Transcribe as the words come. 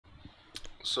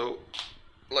So,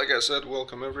 like I said,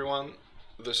 welcome everyone.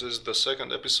 This is the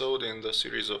second episode in the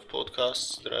series of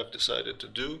podcasts that I've decided to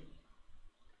do.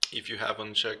 If you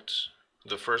haven't checked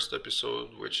the first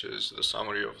episode, which is the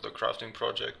summary of the crafting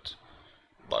project,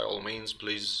 by all means,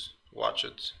 please watch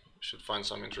it. You should find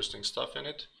some interesting stuff in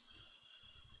it.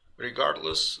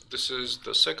 Regardless, this is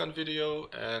the second video,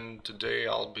 and today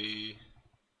I'll be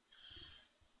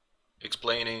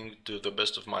explaining to the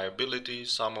best of my ability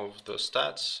some of the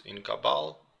stats in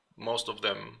Cabal. Most of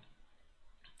them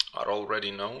are already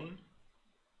known.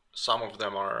 Some of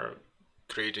them are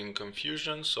creating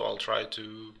confusion, so I'll try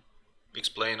to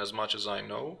explain as much as I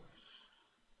know.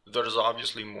 There's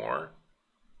obviously more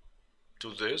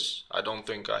to this. I don't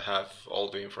think I have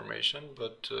all the information,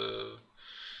 but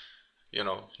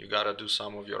you gotta do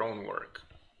some of your own work.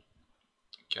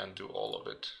 Can't do all of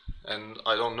it. And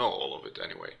I don't know all of it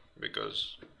anyway,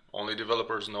 because only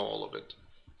developers know all of it.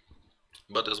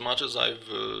 But as much as I've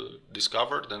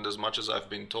discovered and as much as I've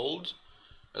been told,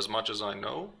 as much as I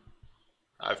know,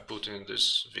 I've put in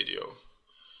this video.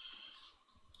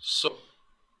 So,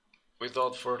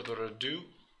 without further ado,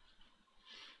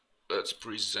 let's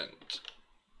present,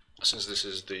 since this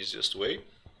is the easiest way.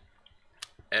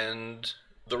 And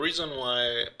the reason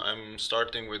why I'm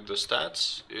starting with the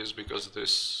stats is because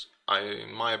this,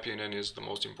 in my opinion, is the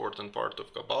most important part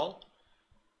of Cabal.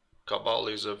 Cabal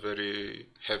is a very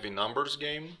heavy numbers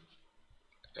game.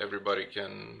 Everybody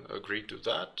can agree to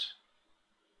that.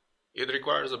 It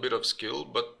requires a bit of skill,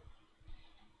 but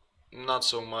not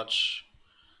so much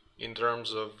in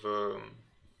terms of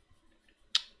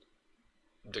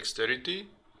dexterity.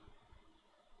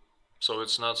 So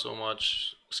it's not so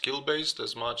much skill based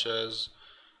as much as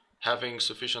having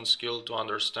sufficient skill to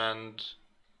understand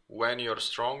when you're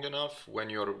strong enough, when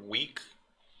you're weak,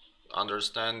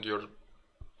 understand your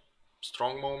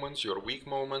strong moments, your weak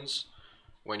moments,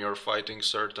 when you're fighting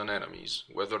certain enemies,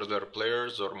 whether they're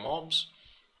players or mobs.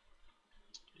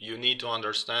 You need to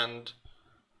understand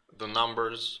the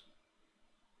numbers,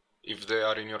 if they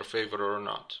are in your favor or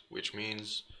not, which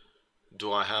means,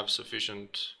 do I have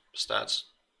sufficient stats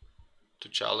to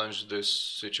challenge this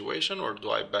situation, or do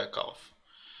I back off?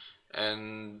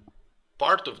 And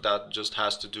part of that just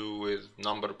has to do with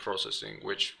number processing,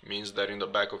 which means that in the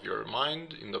back of your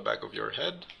mind, in the back of your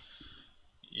head,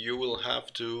 you will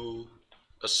have to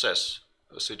assess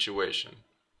a situation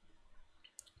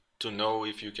to know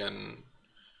if you can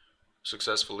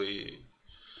successfully,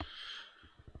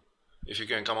 if you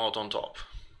can come out on top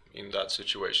in that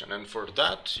situation. And for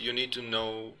that, you need to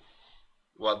know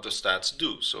what the stats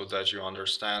do, so that you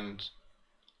understand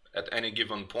at any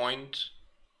given point,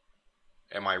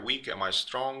 am I weak, am I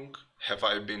strong, have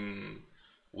I been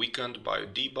weakened by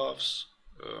debuffs,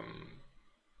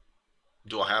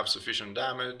 do I have sufficient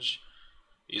damage,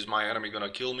 is my enemy gonna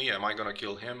kill me, am I gonna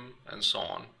kill him, and so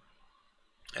on.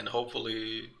 And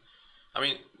hopefully,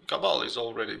 Cabal is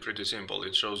already pretty simple.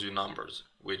 It shows you numbers,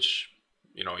 which,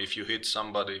 if you hit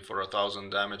somebody for 1,000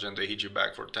 damage and they hit you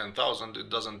back for 10,000, it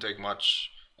doesn't take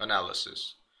much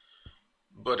analysis.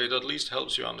 But it at least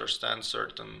helps you understand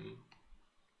certain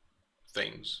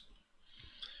things.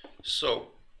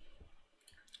 So,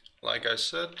 like I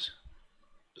said,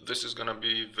 this is gonna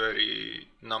be very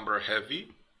number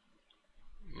heavy,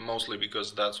 mostly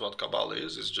because that's what Cabal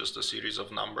is. It's just a series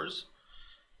of numbers.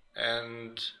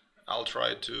 And I'll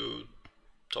try to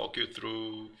talk you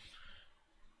through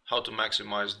how to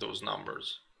maximize those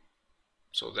numbers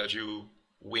so that you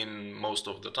win most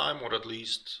of the time, or at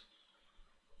least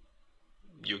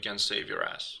you can save your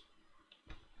ass.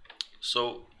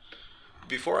 So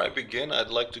before I begin, I'd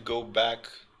like to go back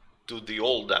to the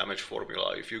old damage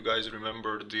formula. If you guys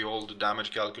remember the old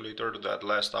damage calculator that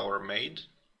Last Hour made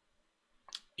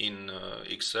in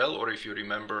Excel, or if you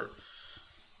remember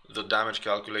the damage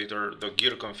calculator, the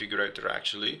gear configurator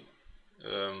actually,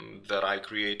 that I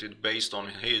created based on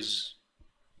his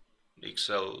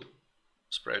Excel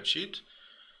spreadsheet.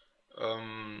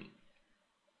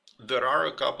 There are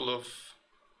a couple of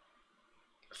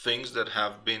things that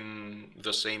have been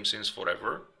the same since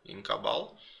forever in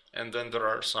Cabal, and then there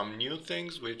are some new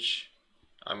things which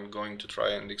I'm going to try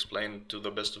and explain to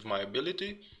the best of my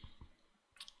ability.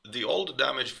 The old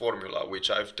damage formula, which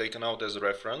I've taken out as a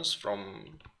reference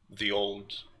from the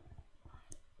old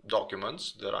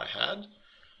documents that I had,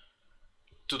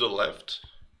 to the left,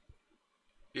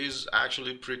 is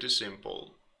actually pretty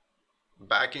simple.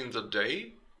 Back in the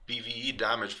day, PvE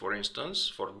damage, for instance,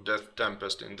 for Death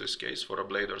Tempest in this case, for a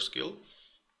Blader skill,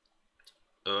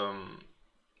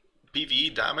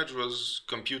 PvE damage was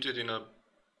computed in a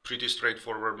pretty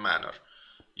straightforward manner.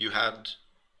 You had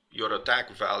your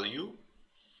attack value,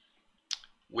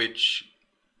 which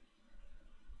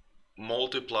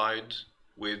multiplied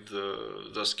with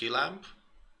the skill amp,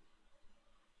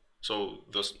 so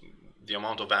the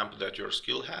amount of amp that your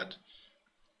skill had,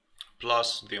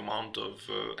 plus the amount of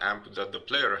amp that the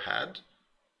player had,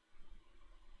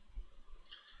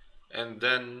 and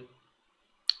then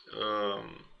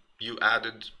you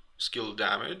added skill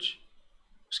damage.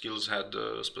 Skills had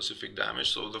specific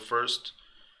damage, so the first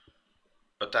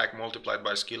attack multiplied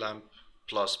by skill amp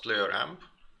plus player amp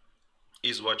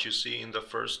is what you see in the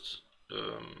first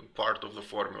part of the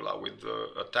formula, with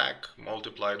the attack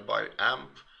multiplied by amp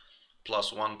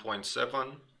plus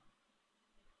 1.7,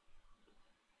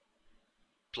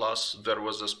 plus there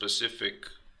was a specific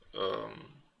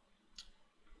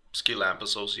skill amp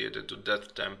associated to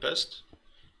Death Tempest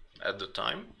at the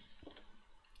time.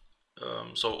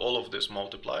 So all of this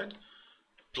multiplied,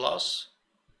 plus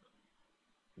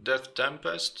Death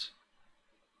Tempest,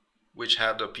 which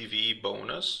had a PvE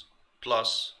bonus,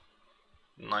 plus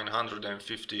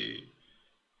 950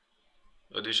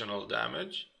 additional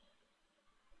damage,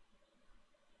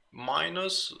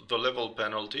 minus the level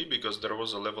penalty, because there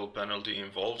was a level penalty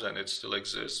involved and it still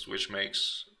exists, which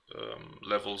makes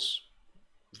levels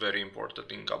very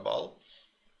important in Cabal.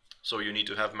 So you need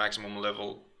to have maximum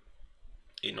level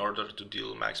in order to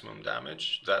deal maximum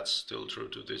damage. That's still true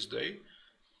to this day.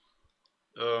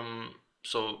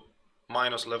 So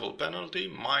minus level penalty,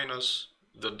 minus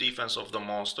the defense of the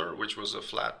monster, which was a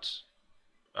flat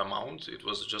amount, it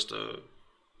was just a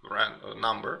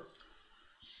number.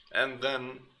 And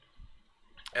then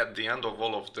at the end of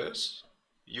all of this,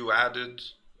 you added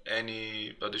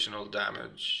any additional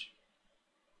damage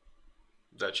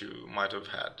that you might have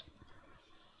had.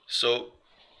 So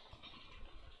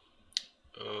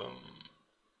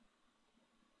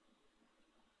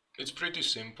it's pretty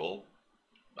simple.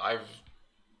 I've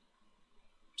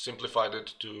simplified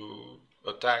it to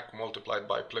attack multiplied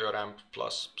by player amp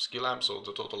plus skill amp, so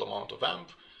the total amount of amp,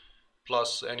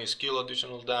 plus any skill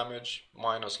additional damage,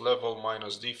 minus level,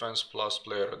 minus defense, plus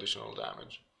player additional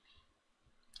damage.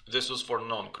 This was for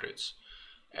non-crits.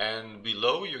 And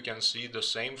below you can see the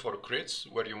same for crits,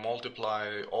 where you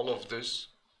multiply all of this,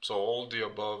 so all the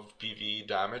above PvE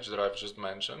damage that I've just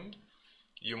mentioned,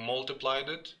 you multiplied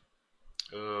it.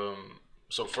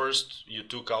 So first you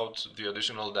took out the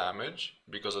additional damage,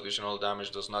 because additional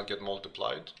damage does not get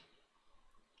multiplied.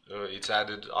 It's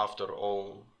added after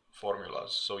all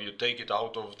formulas. So you take it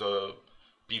out of the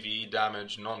PvE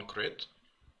damage non-crit,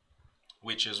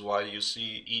 which is why you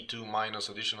see E2 minus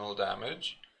additional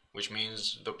damage, which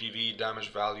means the PvE damage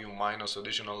value minus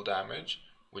additional damage,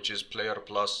 which is player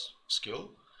plus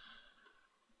skill.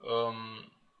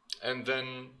 And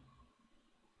then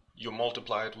you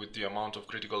multiply it with the amount of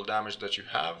critical damage that you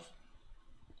have,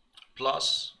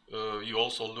 plus you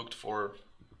also looked for,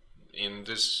 in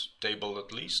this table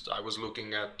at least, I was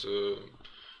looking at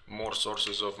more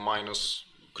sources of minus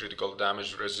critical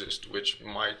damage resist, which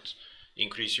might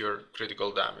increase your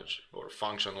critical damage or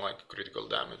function like critical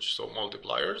damage, so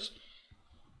multipliers.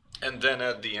 And then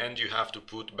at the end you have to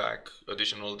put back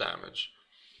additional damage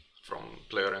from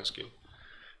player and skill.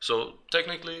 So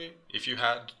technically, if you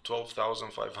had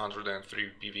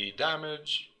 12,503 PvE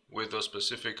damage with a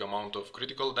specific amount of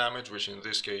critical damage, which in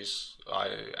this case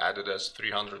I added as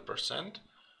 300%,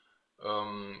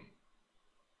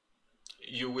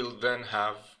 you will then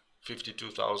have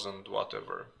 52,000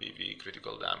 whatever PvE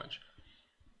critical damage.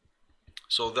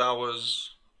 So that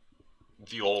was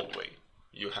the old way.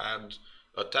 You had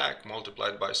attack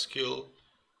multiplied by skill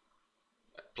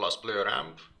plus player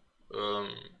amp,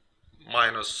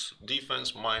 minus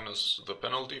defense, minus the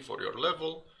penalty for your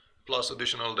level, plus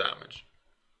additional damage.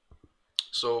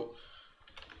 So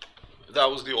that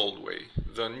was the old way.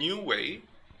 The new way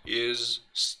is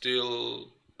still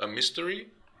a mystery,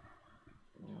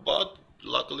 but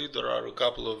luckily there are a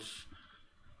couple of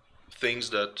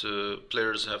things that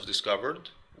players have discovered,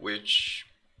 which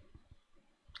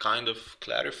kind of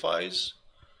clarifies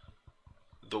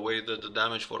the way that the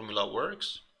damage formula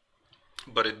works,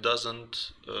 but it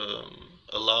doesn't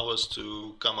allow us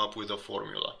to come up with a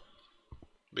formula,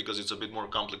 because it's a bit more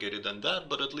complicated than that.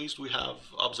 But at least we have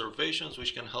observations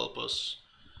which can help us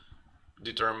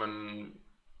determine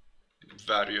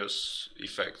various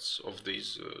effects of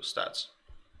these stats.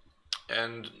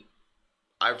 And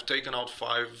I've taken out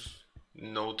 5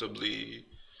 notably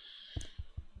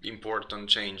important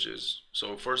changes.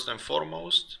 So first and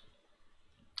foremost,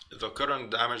 the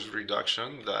current damage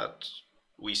reduction that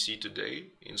we see today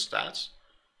in stats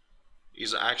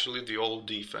is actually the old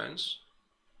defense,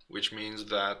 which means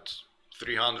that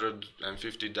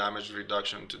 350 damage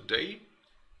reduction today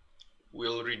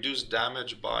will reduce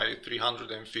damage by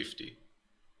 350.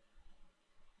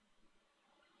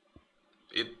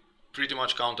 pretty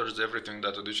much counters everything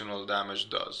that additional damage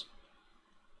does.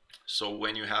 So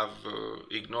when you have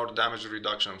ignore damage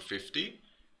reduction 50,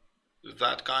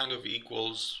 that kind of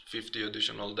equals 50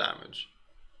 additional damage,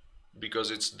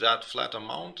 because it's that flat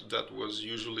amount that was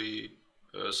usually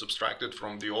subtracted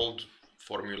from the old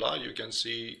formula. You can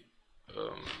see,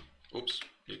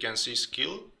 you can see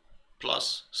skill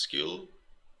plus skill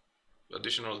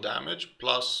additional damage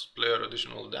plus player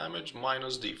additional damage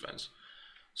minus defense.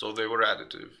 So they were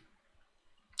additive.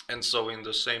 And so in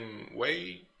the same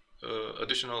way,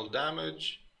 additional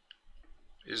damage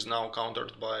is now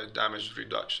countered by damage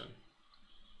reduction,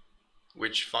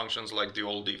 which functions like the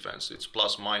old defense. It's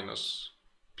plus minus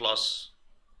plus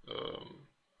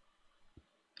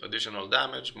additional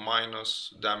damage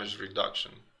minus damage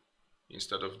reduction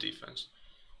instead of defense.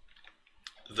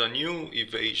 The new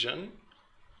evasion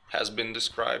has been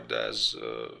described as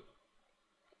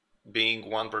being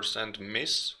 1%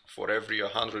 miss for every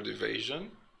 100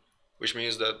 evasion, which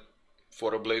means that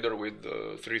for a blader with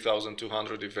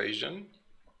 3200 evasion,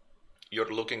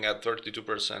 you're looking at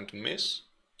 32% miss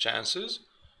chances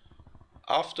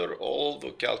after all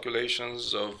the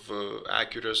calculations of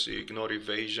accuracy, ignore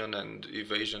evasion and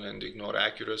ignore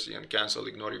accuracy, and cancel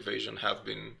ignore evasion have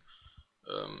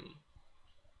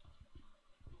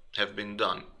been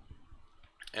done.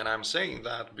 And I'm saying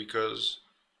that because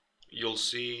you'll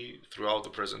see throughout the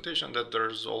presentation that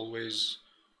there's always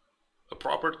a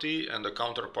property and a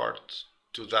counterpart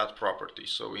to that property.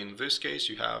 So in this case,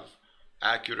 you have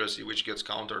accuracy, which gets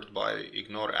countered by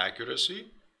ignore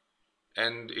accuracy,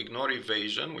 and ignore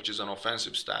evasion, which is an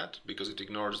offensive stat because it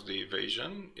ignores the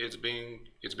evasion. It's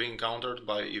being countered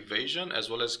by evasion as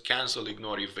well as cancel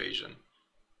ignore evasion.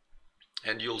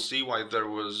 And you'll see why there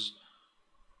was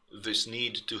this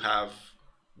need to have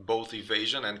both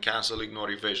evasion and cancel ignore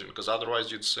evasion, because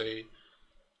otherwise you'd say,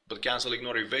 but cancel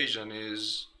ignore evasion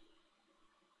is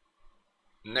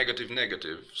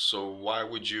negative, so why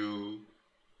would you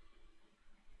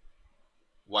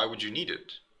need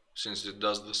it, since it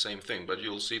does the same thing? But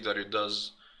you'll see that it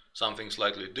does something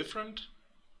slightly different.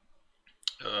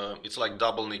 It's like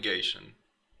double negation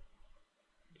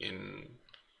in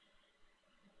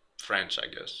French, I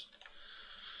guess.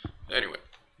 Anyway,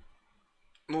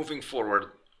 moving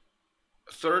forward,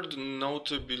 third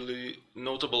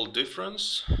notable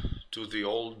difference to the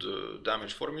old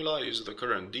damage formula is the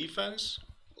current defense.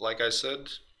 Like I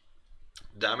said,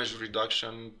 damage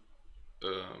reduction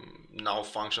now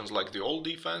functions like the old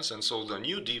defense, and so the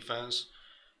new defense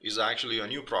is actually a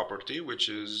new property which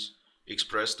is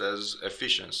expressed as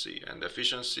efficiency, and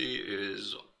efficiency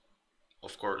is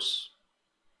of course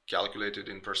calculated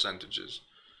in percentages.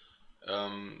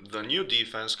 The new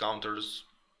defense counters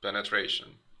penetration.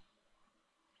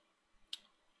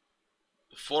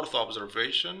 Fourth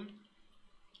observation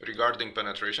regarding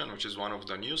penetration, which is one of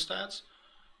the new stats,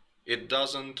 it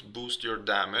doesn't boost your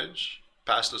damage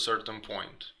past a certain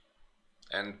point.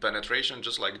 And penetration,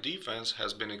 just like defense,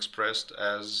 has been expressed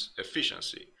as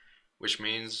efficiency, which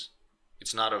means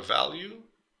it's not a value,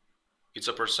 it's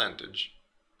a percentage.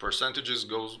 Percentages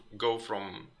go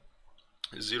from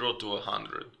 0 to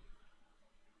 100.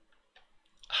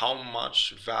 How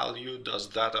much value does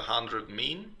that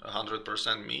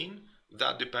 100% mean?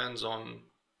 That depends on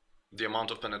the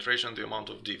amount of penetration, the amount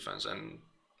of defense, and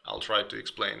I'll try to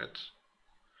explain it.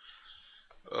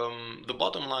 The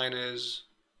bottom line is,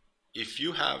 if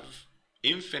you have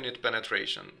infinite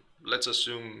penetration, let's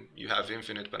assume you have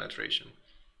infinite penetration,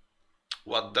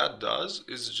 what that does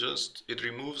is just, it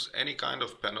removes any kind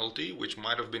of penalty which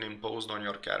might have been imposed on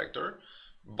your character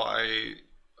by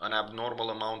an abnormal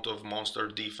amount of monster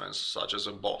defense, such as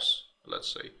a boss,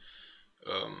 let's say.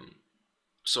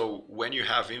 So when you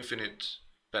have infinite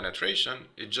penetration,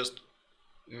 it just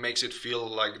makes it feel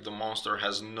like the monster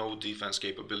has no defense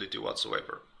capability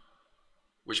whatsoever,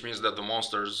 which means that the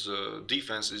monster's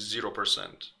defense is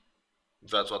 0%.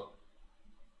 That's what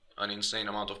an insane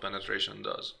amount of penetration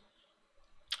does.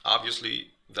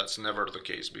 Obviously, that's never the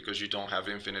case, because you don't have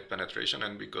infinite penetration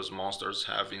and because monsters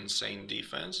have insane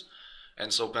defense.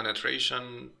 And so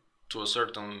penetration, to a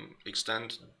certain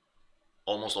extent,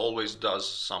 almost always does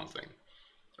something.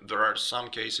 There are some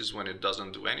cases when it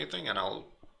doesn't do anything, and I'll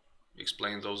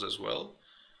explain those as well,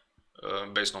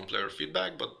 based on player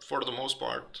feedback. But for the most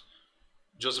part,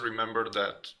 just remember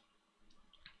that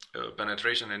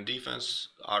penetration and defense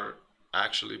are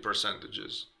actually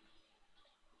percentages.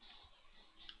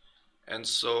 And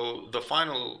so the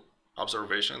final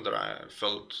observation that I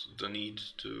felt the need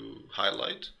to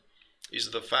highlight is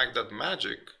the fact that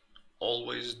magic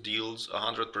always deals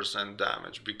 100%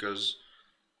 damage, because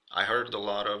I heard a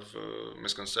lot of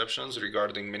misconceptions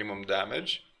regarding minimum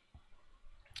damage.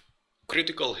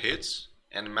 critical hits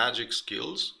and magic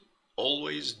skills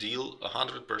always deal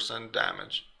 100%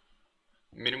 damage.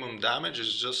 Minimum damage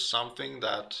is just something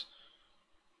that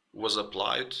was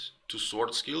applied to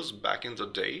sword skills back in the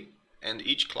day, and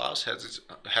each class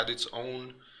had its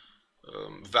own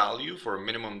value for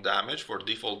minimum damage, for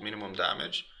default minimum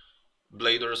damage.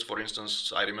 Bladers, for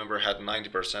instance, I remember had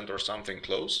 90% or something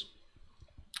close.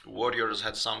 Warriors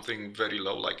had something very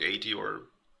low, like 80 or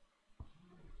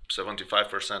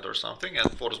 75% or something,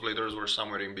 and Force Bladers were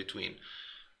somewhere in between.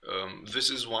 This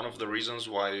is one of the reasons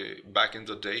why back in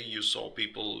the day you saw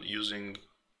people using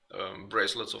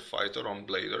bracelets of fighter on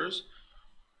Bladers,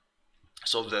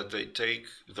 so that they take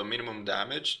the minimum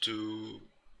damage to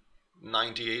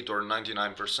 98 or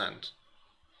 99%.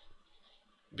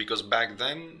 Because back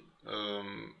then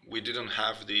we didn't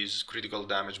have these critical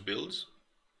damage builds.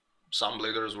 Some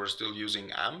Bladers were still using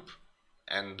amp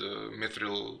and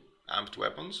mithril amped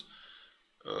weapons.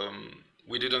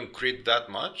 We didn't crit that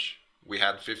much. We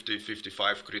had 50,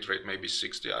 55 crit rate, maybe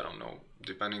 60, I don't know,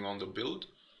 depending on the build.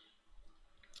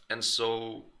 And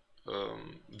so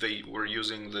they were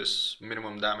using this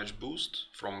minimum damage boost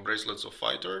from Bracelets of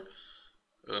Fighter,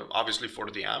 obviously for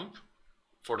the amp,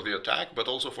 for the attack, but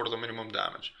also for the minimum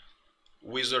damage.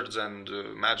 Wizards and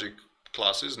magic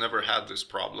classes never had this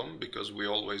problem because we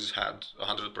always had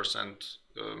 100%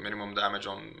 minimum damage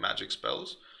on magic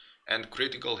spells, and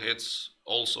critical hits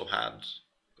also had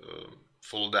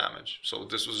full damage. So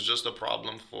this was just a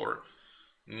problem for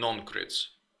non-crits,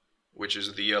 which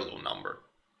is the yellow number.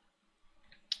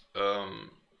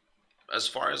 As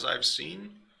far as I've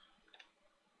seen,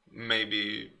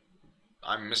 maybe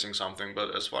I'm missing something,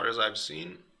 but as far as I've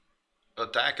seen,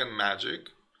 attack and magic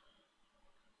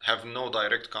have no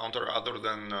direct counter other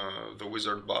than the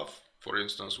wizard buff, for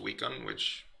instance weaken,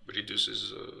 which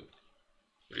reduces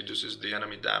the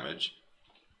enemy damage,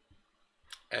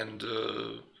 and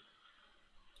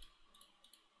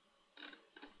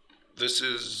this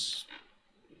is,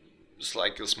 it's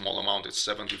like a small amount. It's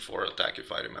 74 attack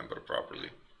if I remember properly,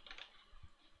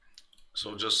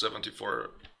 so just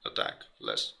 74 attack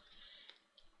less.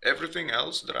 Everything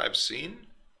else that I've seen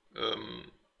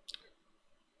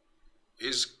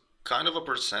is kind of a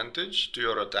percentage to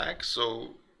your attack,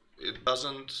 so it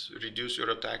doesn't reduce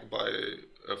your attack by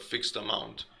a fixed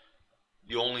amount.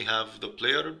 You only have the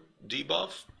player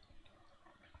debuff,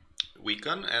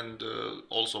 weaken, and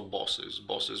also bosses.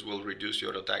 Bosses will reduce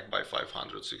your attack by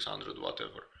 500, 600,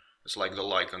 whatever. It's like the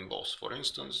Lycan boss, for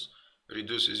instance,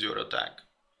 reduces your attack,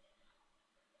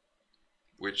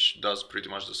 which does pretty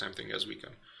much the same thing as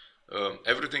weaken.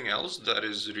 Everything else that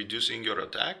is reducing your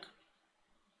attack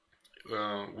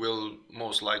will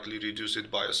most likely reduce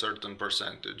it by a certain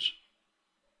percentage.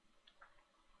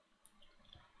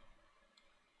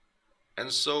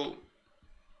 And so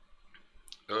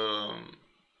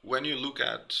when you look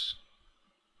at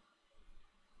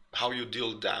how you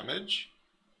deal damage,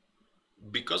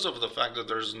 because of the fact that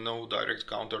there's no direct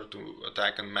counter to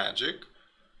attack and magic,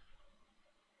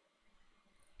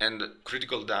 and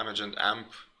critical damage and amp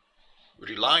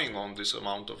relying on this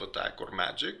amount of attack or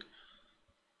magic,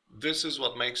 this is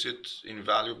what makes it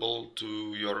invaluable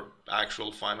to your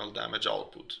actual final damage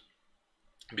output.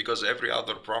 Because every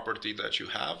other property that you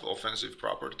have, offensive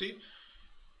property,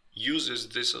 uses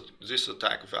this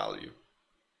attack value.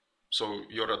 So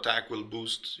your attack will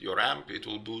boost your amp, it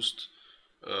will boost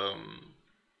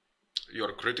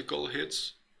your critical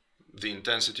hits, the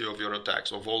intensity of your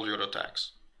attacks, of all your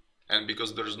attacks. And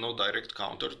because there's no direct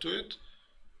counter to it,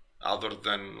 other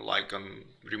than like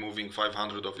removing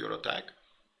 500 of your attack,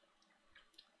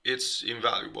 it's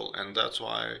invaluable. And that's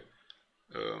why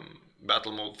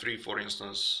Battle Mode 3, for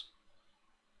instance,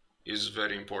 is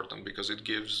very important, because it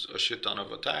gives a shit ton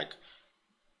of attack,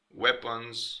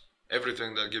 weapons,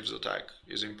 everything that gives attack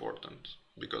is important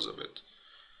because of it.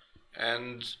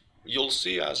 And you'll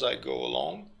see as I go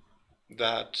along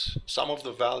that some of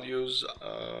the values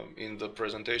in the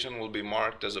presentation will be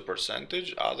marked as a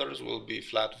percentage, others will be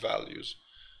flat values.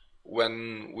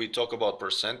 When we talk about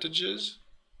percentages,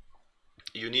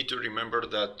 you need to remember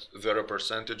that they're a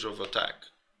percentage of attack,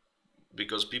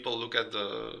 because people look at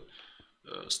the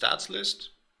stats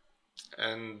list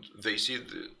and they see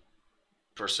the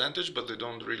percentage, but they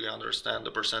don't really understand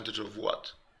the percentage of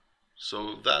what.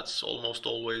 So that's almost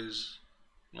always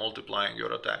multiplying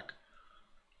your attack.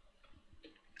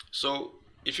 So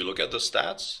if you look at the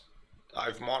stats,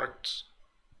 I've marked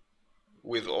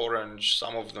with orange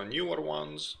some of the newer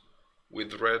ones,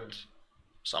 with red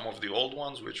some of the old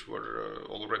ones which were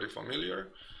already familiar.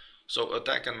 So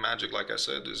attack and magic, like I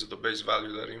said, is the base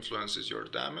value that influences your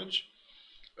damage.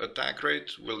 Attack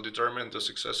rate will determine the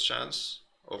success chance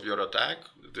of your attack.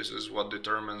 This is what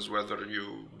determines whether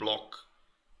you block,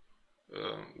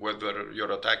 whether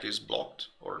your attack is blocked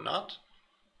or not.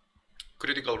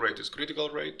 Critical rate is critical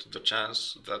rate, the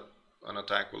chance that an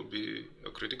attack will be a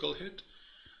critical hit.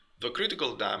 The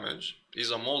critical damage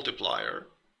is a multiplier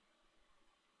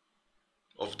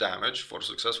of damage for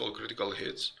successful critical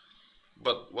hits.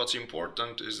 But what's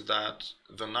important is that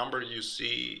the number you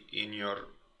see in your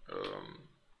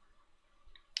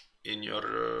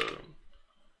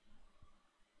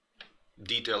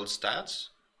detailed stats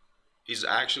is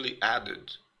actually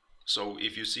added. So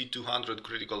if you see 200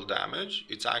 critical damage,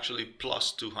 it's actually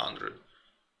plus 200,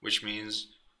 which means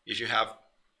if you have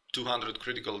 200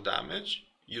 critical damage,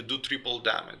 you do triple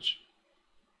damage,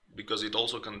 because it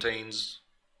also contains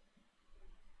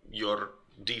your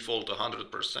default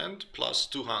 100% plus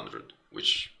 200,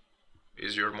 which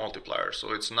is your multiplier.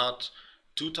 So it's not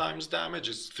 2 times damage,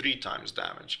 it's 3 times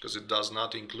damage, because it does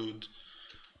not include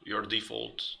your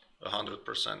default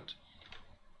 100%.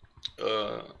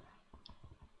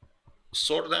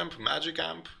 Sword Amp, Magic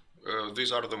Amp,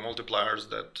 these are the multipliers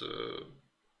that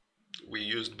we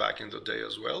used back in the day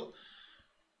as well.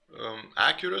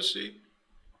 Accuracy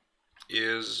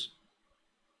is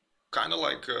kind of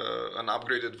like an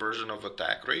upgraded version of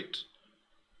attack rate.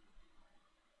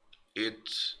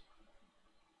 It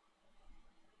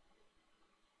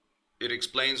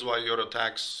explains why your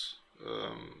attacks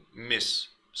miss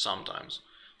sometimes.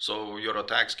 So your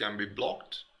attacks can be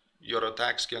blocked, your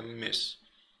attacks can miss.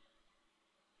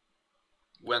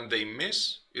 When they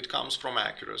miss, it comes from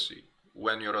accuracy.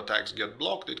 When your attacks get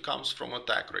blocked, it comes from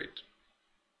attack rate.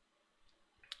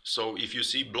 So if you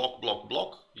see block, block,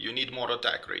 block, you need more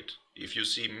attack rate. If you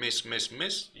see miss, miss,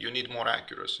 miss, you need more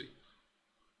accuracy.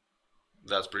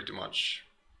 That's pretty much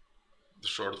the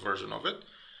short version of it.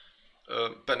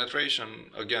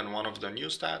 Penetration, again, one of the new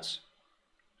stats.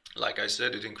 Like I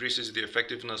said, it increases the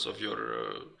effectiveness of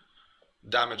your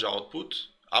damage output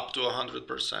up to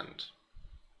 100%.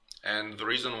 And the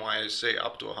reason why I say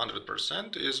up to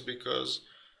 100% is because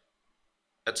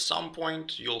at some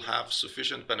point you'll have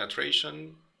sufficient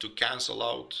penetration to cancel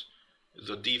out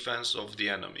the defense of the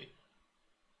enemy,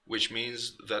 which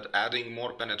means that adding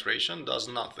more penetration does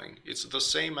nothing. It's the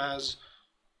same as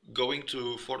going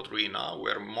to Fort Ruina,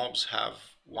 where mobs have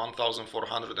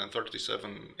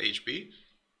 1437 HP,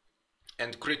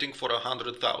 and critting for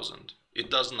 100,000.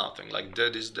 It does nothing, like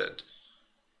dead is dead.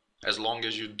 As long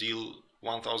as you deal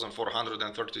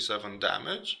 1437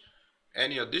 damage,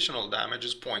 any additional damage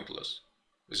is pointless.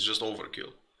 It's just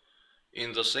overkill.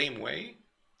 In the same way,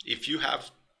 if you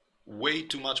have way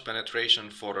too much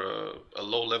penetration for a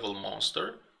low-level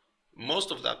monster, most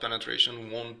of that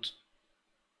penetration won't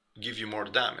give you more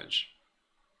damage,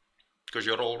 because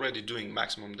you're already doing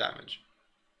maximum damage.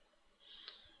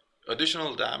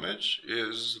 Additional damage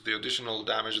is the additional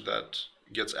damage that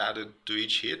gets added to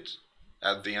each hit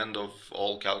at the end of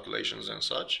all calculations and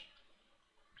such.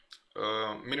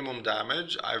 Minimum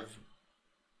damage, I've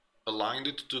aligned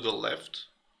it to the left,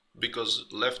 because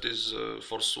left is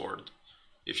for sword.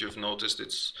 If you've noticed,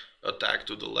 it's attack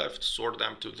to the left, sword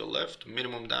amp to the left.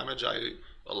 Minimum damage, I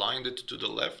aligned it to the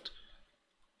left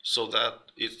so that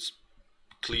it's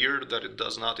clear that it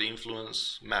does not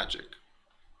influence magic.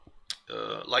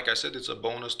 Like I said, it's a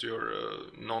bonus to your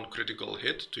non-critical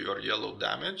hit, to your yellow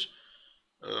damage,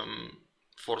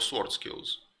 for sword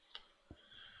skills.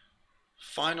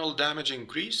 Final damage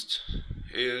increased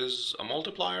is a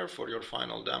multiplier for your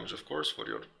final damage, of course, for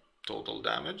your total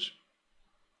damage.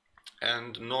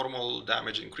 And normal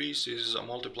damage increase is a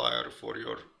multiplier for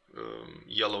your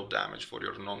yellow damage, for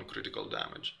your non-critical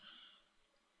damage.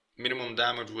 Minimum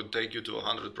damage would take you to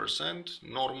 100%.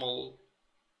 Normal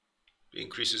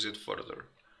increases it further.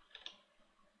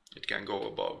 It can go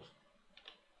above.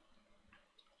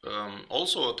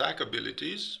 Also, attack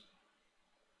abilities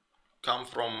come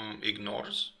from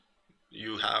ignores.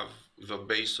 You have the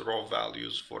base raw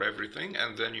values for everything,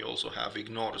 and then you also have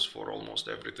ignores for almost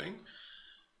everything.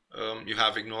 You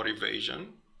have ignore evasion,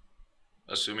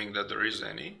 assuming that there is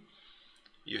any.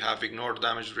 You have ignore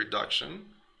damage reduction,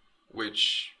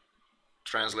 which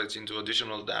translates into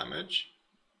additional damage,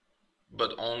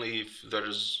 but only if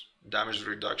there's damage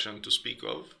reduction to speak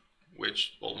of,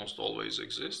 which almost always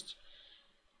exists.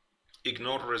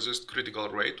 Ignore resist critical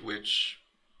rate, which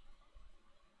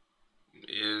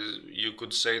is, you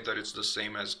could say that it's the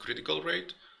same as critical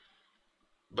rate,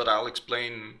 but I'll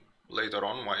explain later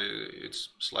on why it's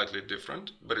slightly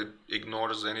different. But it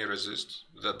ignores any resist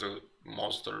that the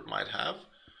monster might have.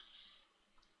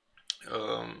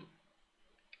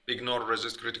 Ignore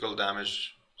resist critical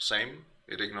damage, same,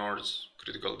 it ignores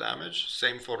critical damage.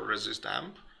 Same for resist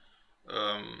amp.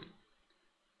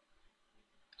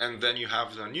 And then you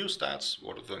have the new stats,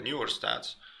 or the newer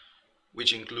stats,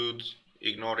 which include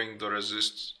ignoring the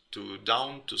resists to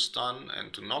down, to stun,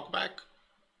 and to knockback,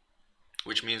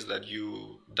 which means that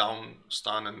you down,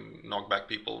 stun, and knock back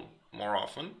people more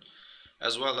often,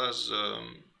 as well as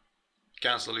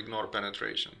cancel ignore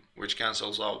penetration, which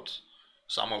cancels out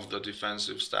some of the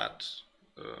defensive stats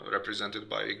represented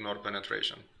by ignore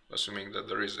penetration, assuming that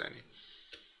there is any.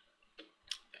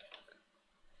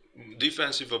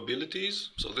 Defensive abilities,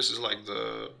 so this is like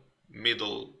the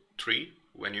middle tree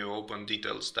when you open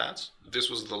detailed stats. This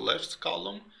was the left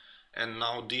column, and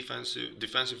now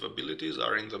defensive abilities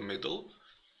are in the middle.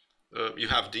 You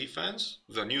have defense,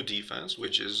 the new defense,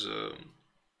 which is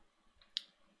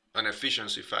an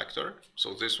efficiency factor.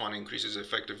 So this one increases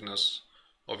effectiveness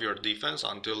of your defense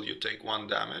until you take 1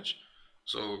 damage.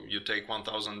 So you take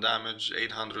 1000 damage,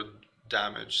 800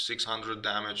 damage, 600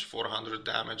 damage, 400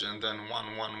 damage, and then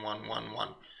 1, 1, 1, 1,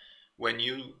 1. When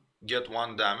you get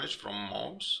 1 damage from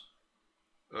mobs,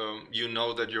 you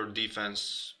know that your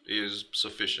defense is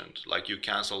sufficient, like you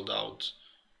canceled out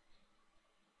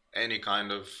any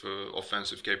kind of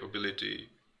offensive capability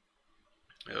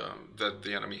that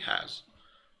the enemy has,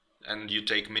 and you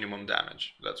take minimum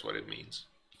damage. That's what it means.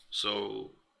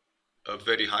 So a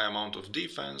very high amount of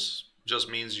defense just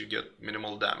means you get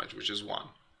minimal damage, which is 1.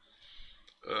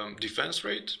 Defense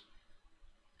rate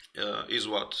is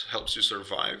what helps you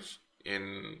survive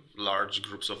in large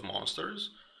groups of monsters.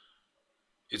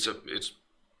 It's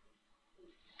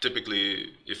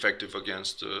typically effective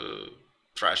against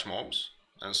trash mobs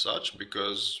and such,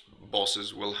 because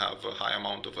bosses will have a high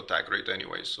amount of attack rate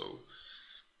anyway, so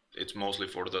it's mostly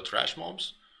for the trash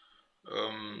mobs.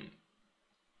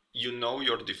 You know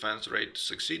your defense rate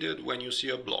succeeded when you see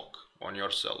a block on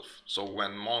yourself. So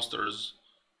when monsters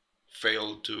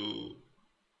fail to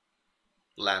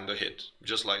land a hit,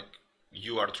 just like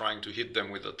you are trying to hit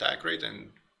them with attack rate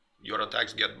and your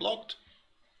attacks get blocked,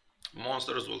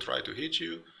 monsters will try to hit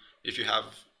you. If you have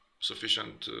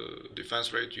sufficient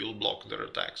defense rate, you'll block their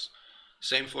attacks.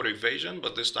 Same for evasion,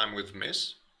 but this time with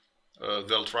miss.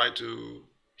 They'll try to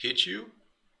hit you,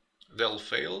 they'll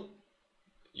fail,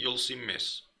 you'll see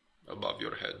miss above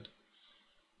your head.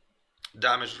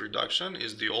 Damage reduction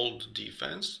is the old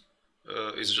defense.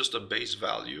 It's just a base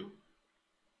value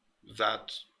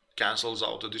that cancels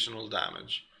out additional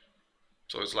damage.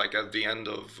 So it's like at the end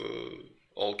of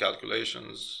all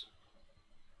calculations,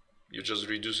 you just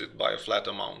reduce it by a flat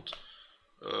amount.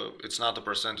 It's not a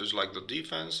percentage like the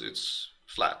defense, it's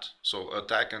flat. So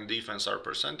attack and defense are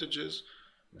percentages,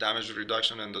 damage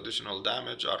reduction and additional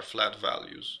damage are flat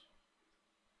values,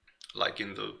 like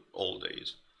in the old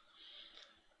days.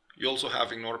 You also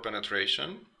have ignore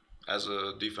penetration as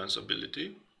a defense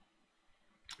ability,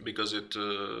 because it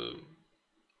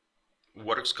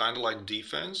works kind of like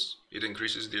defense. It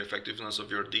increases the effectiveness of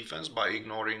your defense by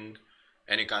ignoring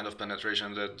any kind of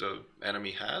penetration that the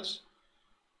enemy has.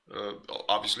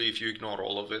 Obviously, if you ignore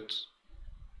all of it,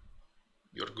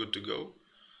 you're good to go.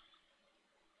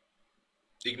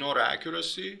 Ignore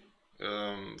accuracy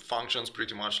functions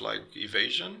pretty much like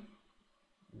evasion,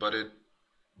 but it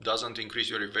doesn't increase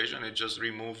your evasion, it just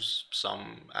removes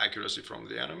some accuracy from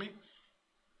the enemy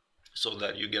so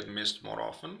that you get missed more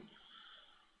often.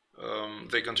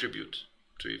 They contribute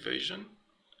to evasion.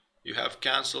 You have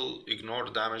cancel ignore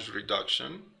damage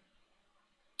reduction,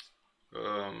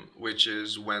 which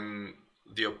is when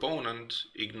the opponent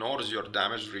ignores your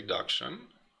damage reduction,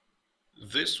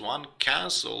 this one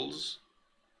cancels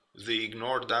the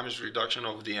ignored damage reduction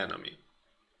of the enemy.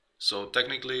 So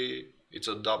technically it's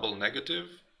a double negative.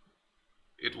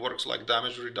 It works like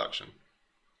damage reduction,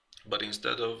 but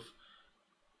instead of,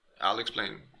 I'll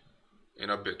explain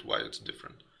in a bit why it's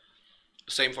different.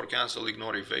 Same for cancel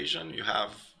ignore evasion. You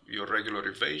have your regular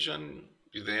evasion,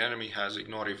 the enemy has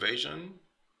ignore evasion,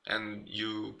 and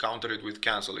you counter it with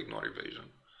cancel ignore evasion.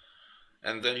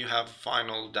 And then you have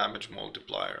final damage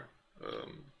multiplier.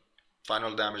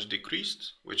 Final damage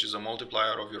decreased, which is a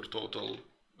multiplier of your total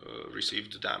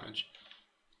received damage.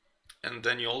 And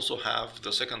then you also have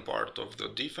the second part of the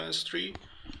defense tree,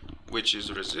 which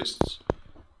is resists.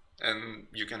 And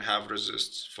you can have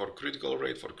resists for critical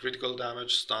rate, for critical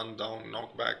damage, stun, down,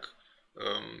 knockback,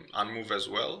 unmove as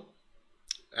well.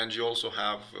 And you also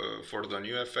have for the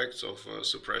new effects of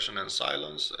suppression and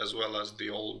silence, as well as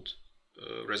the old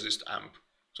resist amp.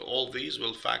 So all these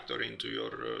will factor into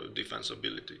your defense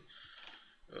ability.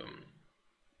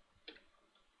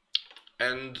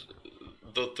 And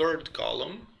the third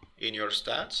column in your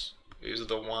stats is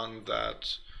the one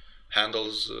that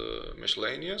handles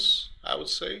miscellaneous, I would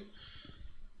say,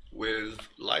 with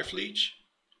life leech,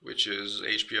 which is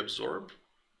HP absorb.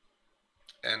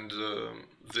 and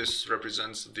this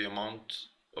represents the amount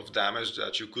of damage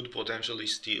that you could potentially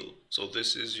steal. So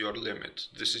this is your limit,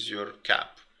 this is your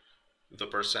cap, the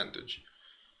percentage.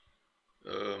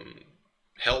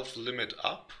 Health limit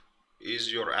up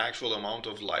is your actual amount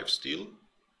of lifesteal,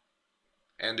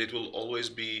 and it will always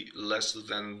be less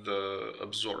than the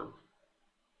absorb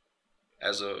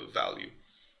as a value.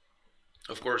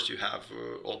 Of course, you have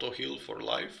auto heal for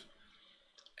life.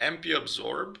 MP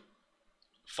absorb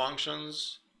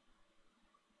functions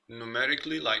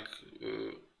numerically like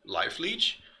life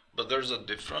leech, but there's a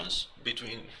difference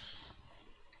between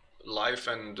life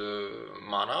and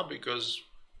mana, because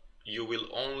you will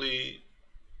only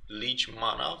leech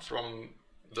mana from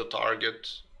the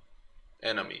target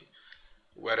enemy,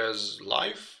 whereas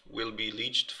life will be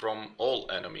leeched from all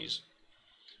enemies,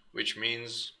 which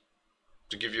means,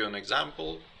 to give you an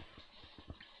example,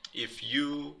 if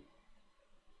you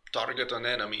target an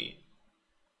enemy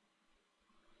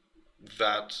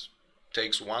that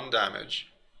takes 1 damage,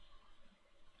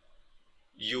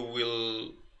 you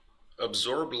will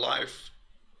absorb life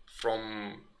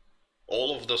from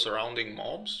all of the surrounding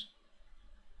mobs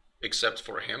except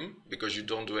for him, because you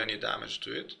don't do any damage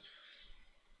to it,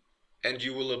 and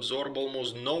you will absorb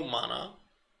almost no mana.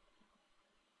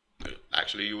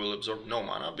 Actually, you will absorb no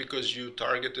mana because you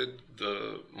targeted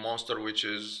the monster which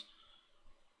is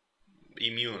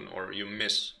immune, or you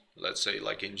miss. Let's say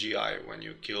like in GI, when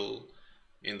you kill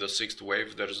in the 6th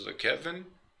wave, there's the Kevin,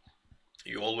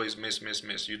 you always miss,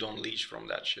 you don't leech from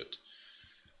that shit.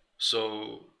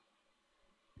 So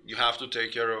you have to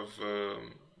take care of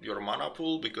your mana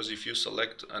pool, because if you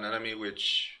select an enemy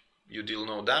which you deal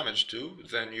no damage to,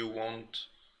 then you won't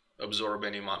absorb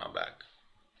any mana back.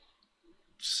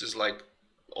 This is like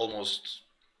almost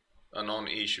a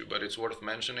non-issue, but it's worth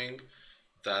mentioning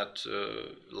that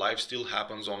lifesteal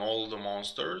happens on all the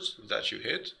monsters that you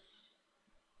hit,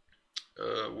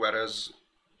 whereas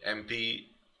MP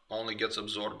only gets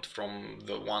absorbed from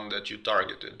the one that you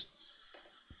targeted.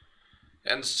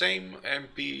 And same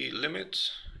MP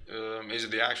limit is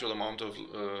the actual amount of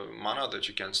mana that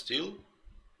you can steal.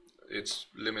 It's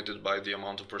limited by the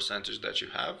amount of percentage that you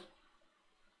have.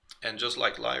 And just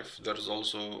like life, there's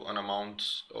also an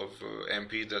amount of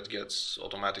MP that gets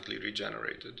automatically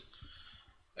regenerated.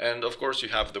 And of course you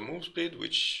have the move speed,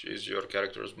 which is your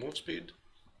character's move speed.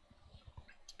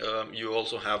 You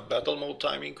also have battle mode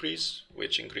time increase,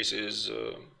 which increases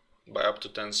by up to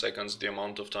 10 seconds the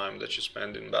amount of time that you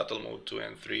spend in battle mode 2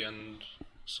 and 3 and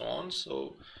so on.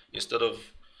 So instead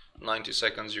of 90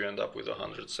 seconds, you end up with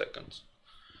 100 seconds.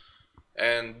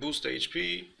 And boost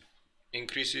HP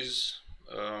increases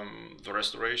the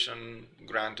restoration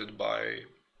granted by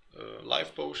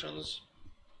life potions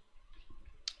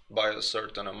by a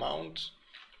certain amount.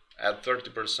 At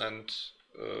 30%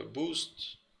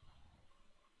 boost,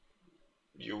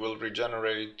 you will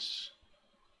regenerate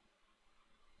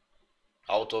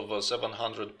out of a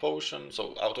 700 potion,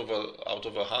 so out of a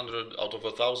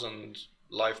 1,000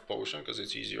 life potion, because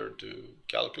it's easier to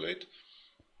calculate,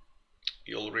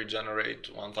 you'll regenerate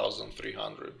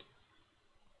 1,300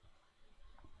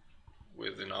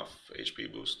 with enough HP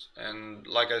boost. And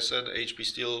like I said, HP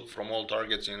steal from all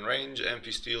targets in range,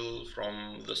 MP steal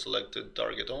from the selected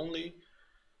target only.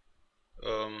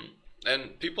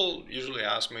 And people usually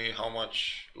ask me, how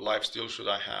much life steal should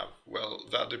I have? Well,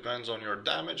 that depends on your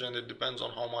damage, and it depends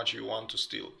on how much you want to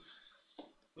steal.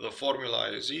 The formula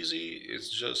is easy.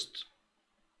 It's just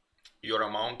your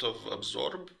amount of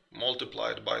absorb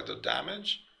multiplied by the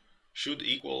damage should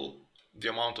equal the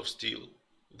amount of steal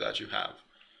that you have.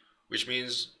 Which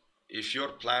means if you're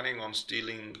planning on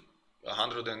stealing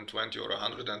 120 or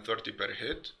 130 per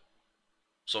hit,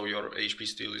 so your HP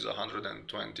steal is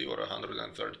 120 or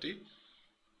 130,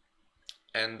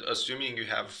 and assuming you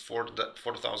have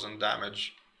 4,000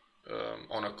 damage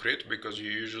on a crit, because you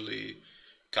usually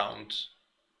count,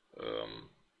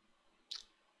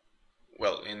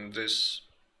 well, in this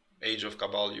age of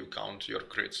Cabal you count your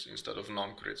crits instead of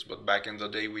non-crits, but back in the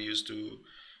day we used to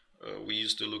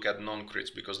look at non-crits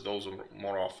because those are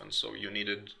more often, so you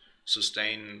needed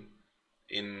sustain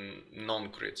in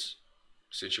non-crits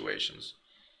situations.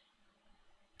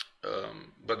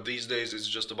 But these days it's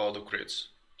just about the crits.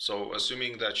 So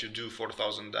assuming that you do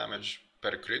 4,000 damage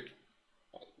per crit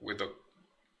with a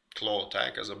claw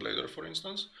attack as a blader, for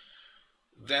instance,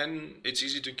 then it's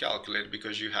easy to calculate,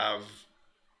 because you have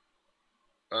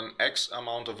an X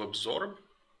amount of absorb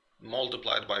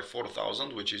multiplied by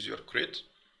 4,000, which is your crit,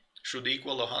 should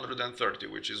equal 130,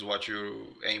 which is what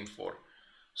you aim for.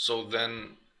 So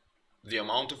then the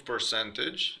amount of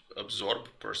percentage, absorb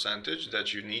percentage,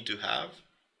 that you need to have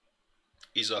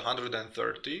is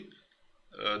 130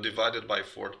 divided by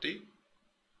 40,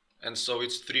 and so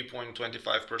it's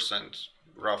 3.25%,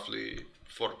 roughly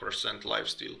 4%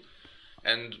 lifesteal.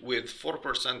 And with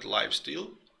 4%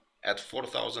 lifesteal at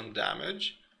 4000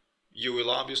 damage, you will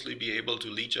obviously be able to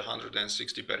leech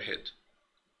 160 per hit,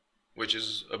 which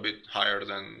is a bit higher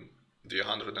than the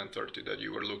 130 that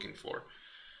you were looking for.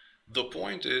 The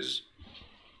point is,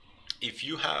 if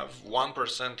you have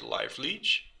 1% life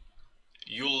leech,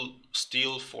 you'll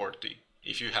steal 40.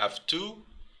 If you have 2,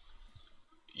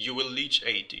 you will leech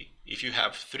 80. If you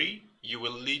have 3, you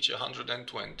will leech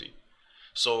 120.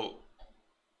 So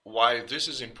why this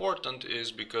is important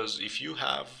is because if you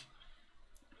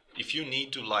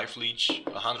need to life leech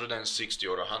 160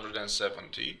 or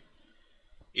 170,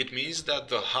 it means that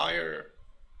the higher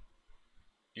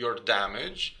your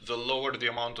damage, the lower the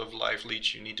amount of life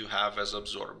leech you need to have as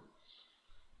absorb.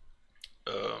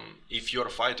 If you're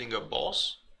fighting a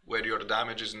boss where your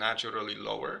damage is naturally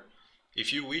lower,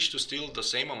 if you wish to steal the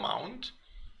same amount,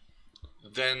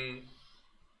 then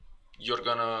you're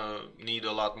gonna need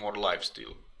a lot more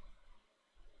lifesteal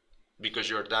because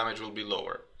your damage will be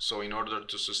lower. So in order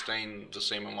to sustain the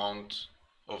same amount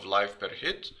of life per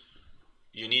hit,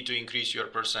 you need to increase your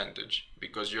percentage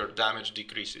because your damage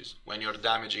decreases. When your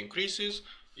damage increases,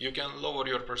 you can lower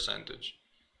your percentage.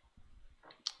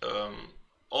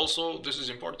 Also, this is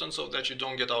important so that you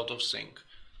don't get out of sync,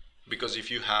 because if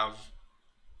you have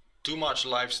too much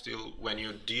lifesteal when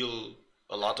you deal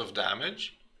a lot of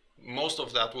damage, most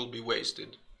of that will be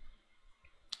wasted.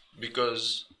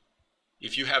 Because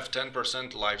if you have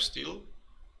 10% lifesteal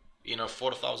in a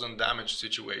 4000 damage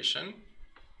situation,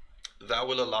 that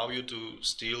will allow you to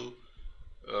steal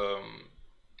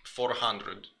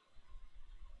 400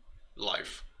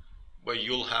 life, but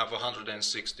you'll have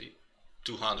 160,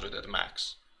 200 at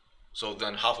max. So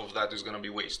then half of that is going to be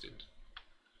wasted.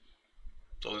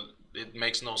 So it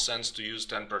makes no sense to use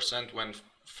 10% when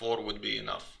 4 would be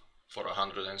enough for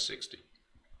 160.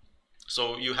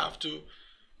 So you have to,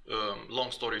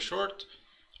 long story short,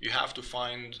 you have to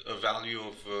find a value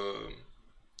of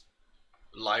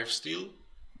lifesteal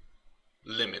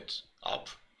limit up,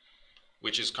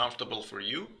 which is comfortable for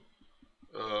you.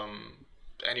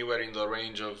 Anywhere in the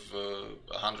range of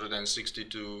 160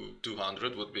 to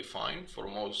 200 would be fine for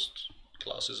most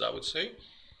classes, I would say.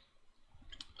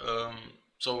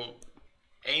 So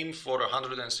aim for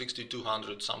 160,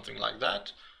 200, something like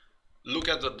that. Look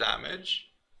at the damage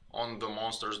on the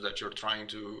monsters that you're trying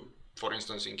to, for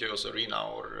instance, in Chaos Arena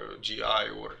or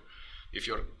GI, or if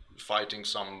you're fighting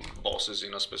some bosses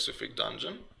in a specific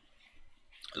dungeon.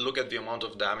 Look at the amount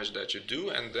of damage that you do,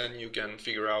 and then you can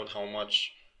figure out how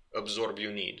much absorb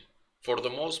you need. For the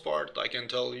most part, I can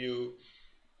tell you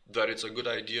that it's a good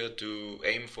idea to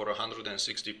aim for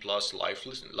 160 plus life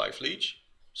leech,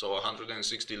 so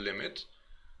 160 limit.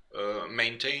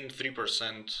 Maintain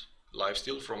 3%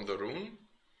 lifesteal from the rune,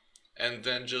 and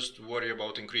then just worry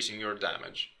about increasing your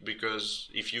damage, because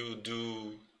if you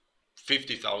do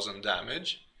 50,000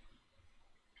 damage,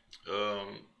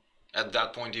 at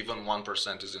that point even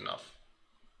 1% is enough,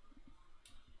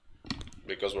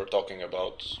 because we're talking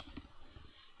about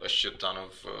a shit ton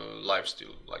of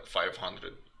lifesteal, like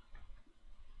 500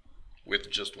 with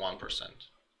just 1%.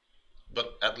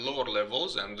 But at lower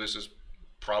levels, and this is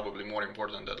probably more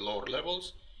important at lower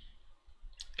levels,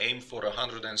 aim for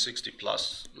 160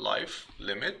 plus life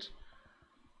limit,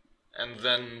 and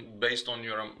then based on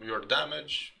your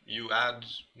damage you add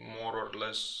more or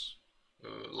less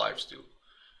lifesteal.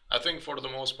 I think for the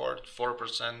most part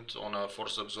 4% on a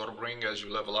force absorb ring as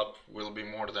you level up will be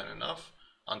more than enough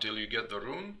until you get the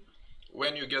rune.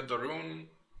 When you get the rune,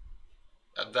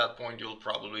 at that point you'll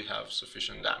probably have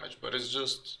sufficient damage, but it's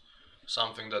just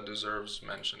something that deserves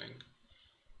mentioning.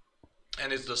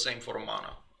 And it's the same for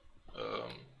mana,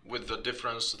 with the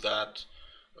difference that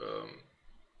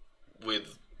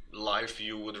with life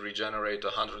you would regenerate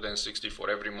 160 for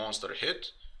every monster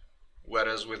hit,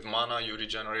 whereas with mana you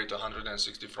regenerate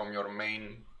 160 from your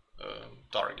main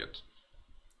target.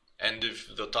 And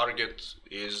if the target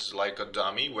is like a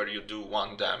dummy where you do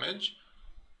 1 damage,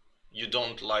 you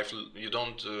don't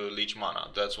leech mana.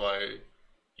 That's why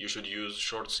you should use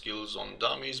short skills on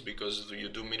dummies, because you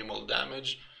do minimal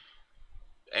damage.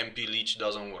 MP leech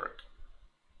doesn't work.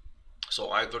 So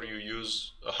either you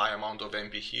use a high amount of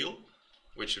MP heal,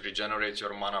 which regenerates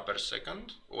your mana per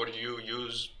second, or you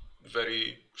use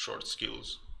very short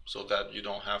skills so that you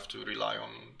don't have to rely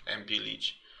on MP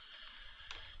leech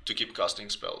to keep casting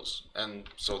spells, and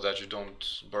so that you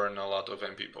don't burn a lot of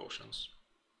MP potions.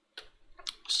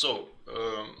 So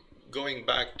going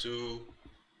back to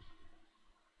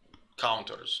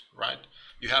counters, right?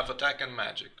 You have attack and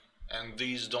magic, and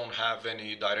these don't have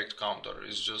any direct counter.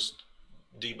 It's just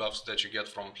debuffs that you get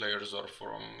from players or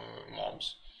from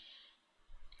mobs.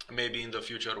 Maybe in the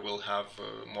future we'll have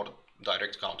more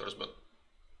direct counters, but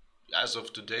as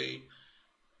of today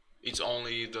it's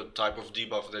only the type of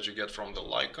debuff that you get from the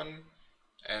Lycan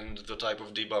and the type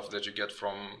of debuff that you get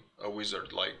from a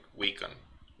wizard like Weaken,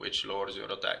 which lowers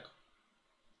your attack.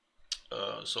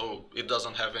 So it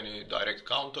doesn't have any direct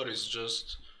counter, it's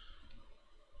just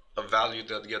a value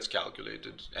that gets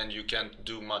calculated and you can't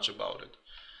do much about it.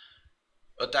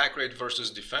 Attack rate versus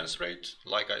defense rate,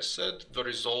 like I said, the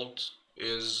result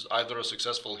is either a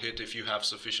successful hit if you have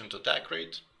sufficient attack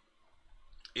rate.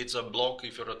 It's a block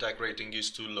if your attack rating is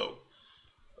too low.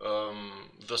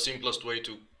 The simplest way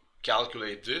to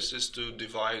calculate this is to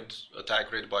divide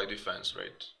attack rate by defense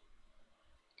rate.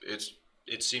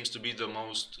 It seems to be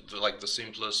the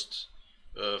simplest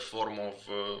form of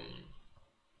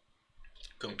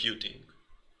computing,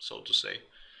 so to say,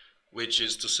 which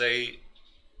is to say,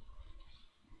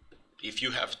 if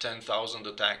you have 10,000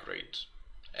 attack rate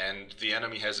and the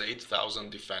enemy has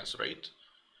 8,000 defense rate,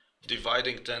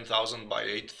 dividing 10,000 by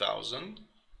 8,000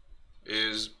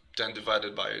 is 10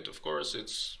 divided by 8, of course,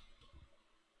 it's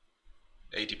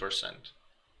 80%.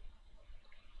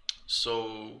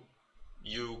 So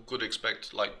you could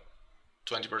expect like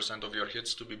 20% of your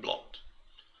hits to be blocked.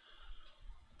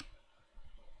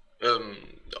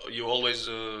 You always,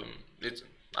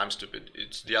 I'm stupid,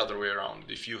 it's the other way around.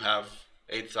 If you have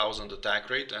 8,000 attack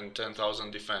rate and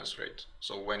 10,000 defense rate,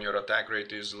 so when your attack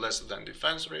rate is less than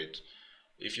defense rate,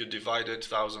 if you divide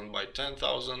 8,000 by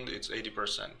 10,000, it's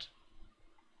 80%.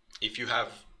 If you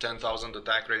have 10,000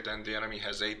 attack rate and the enemy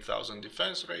has 8,000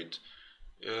 defense rate,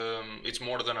 it's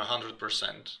more than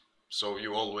 100%. So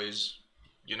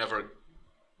you never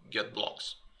get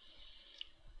blocks.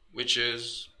 Which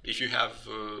is, if you have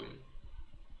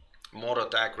more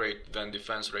attack rate than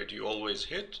defense rate, you always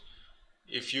hit.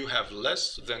 If you have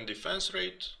less than defense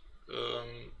rate,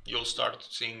 you'll start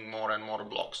seeing more and more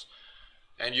blocks.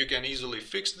 And you can easily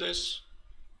fix this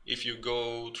if you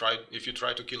try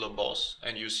to kill a boss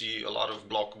and you see a lot of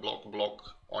block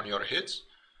on your hits.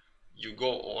 You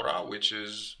go aura, which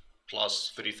is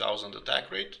plus 3,000 attack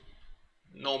rate,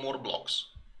 no more blocks.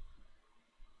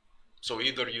 So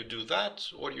either you do that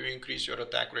or you increase your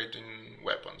attack rate in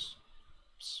weapons.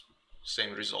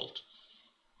 Same result.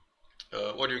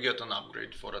 Or you get an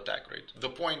upgrade for attack rate. The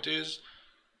point is,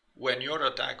 when your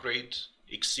attack rate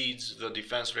exceeds the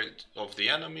defense rate of the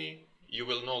enemy, you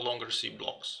will no longer see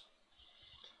blocks.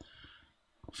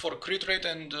 For crit rate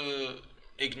and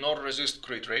ignore resist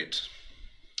crit rate,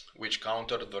 which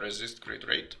counter the resist crit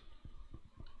rate,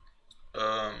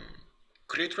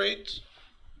 crit rate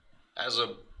as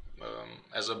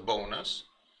a bonus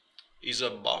is a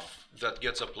buff that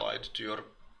gets applied to your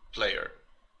player.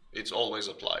 It's always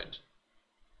applied,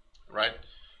 right?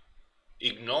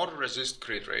 Ignore resist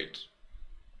crit rate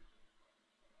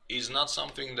is not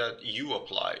something that you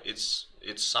apply. It's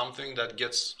something that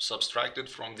gets subtracted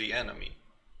from the enemy,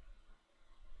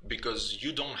 because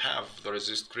you don't have the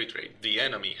resist crit rate. The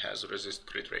enemy has resist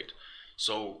crit rate.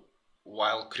 So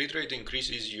while crit rate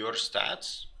increases your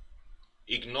stats,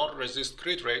 ignore resist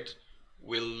crit rate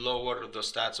will lower the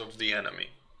stats of the enemy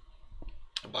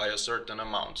by a certain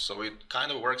amount. So it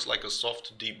kind of works like a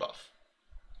soft debuff.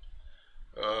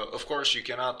 Of course, you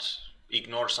cannot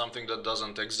ignore something that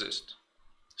doesn't exist.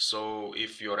 So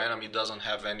if your enemy doesn't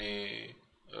have any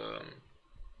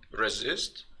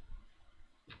resist,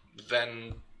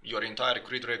 then your entire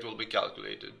crit rate will be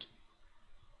calculated.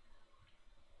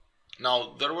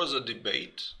 Now, there was a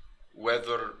debate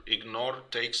whether ignore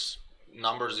takes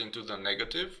numbers into the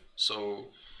negative. So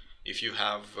if you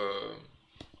have,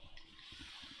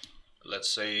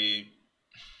 let's say,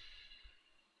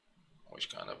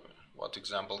 what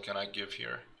example can I give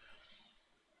here?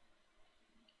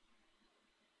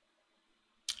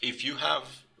 If you have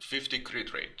 50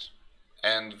 crit rate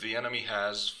and the enemy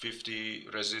has 50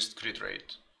 resist crit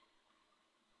rate,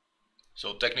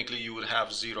 so technically you would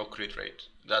have 0 crit rate.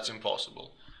 That's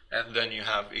impossible. And then you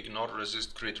have ignore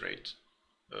resist crit rate,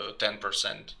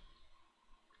 10%.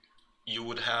 You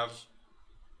would have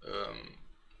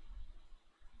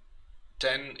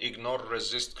 10 ignore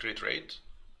resist crit rate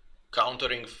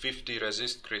countering 50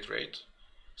 resist crit rate.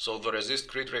 So the resist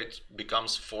crit rate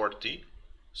becomes 40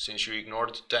 since you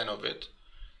ignored 10 of it.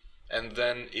 And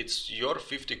then it's your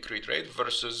 50 crit rate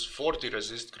versus 40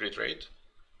 resist crit rate,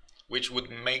 which would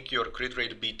make your crit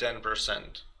rate be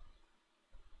 10%.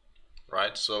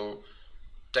 Right? So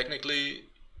technically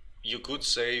you could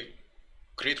say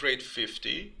crit rate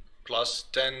 50 plus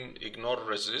 10 ignore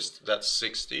resist, that's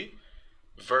 60,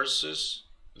 versus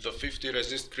the 50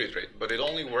 resist crit rate, but it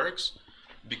only works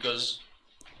because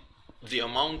the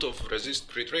amount of resist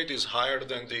crit rate is higher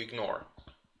than the ignore.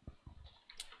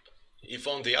 If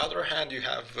on the other hand you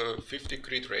have 50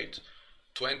 crit rate,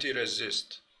 20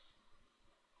 resist,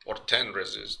 or 10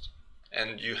 resist,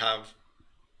 and you have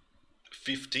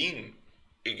 15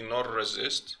 ignore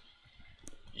resist,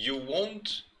 you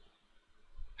won't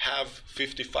have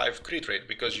 55 crit rate,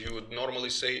 because you would normally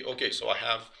say, okay, so I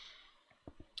have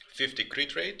 50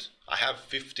 crit rate, I have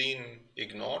 15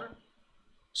 ignore,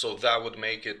 so that would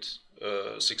make it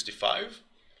 65,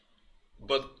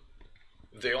 but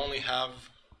they only have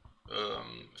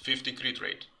 50 crit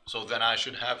rate, so then I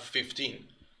should have 15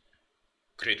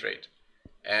 crit rate,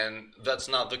 and that's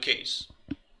not the case.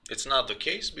 It's not the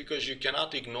case because you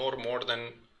cannot ignore more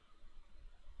than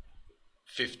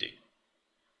 50,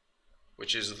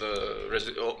 which is the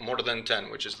more than 10,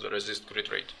 which is the resist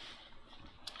crit rate.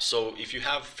 So if you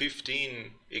have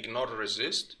 15 ignore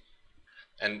resist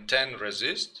and 10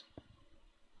 resist,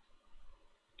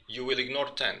 you will ignore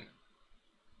 10.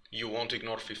 You won't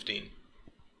ignore 15.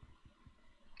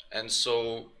 And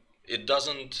so it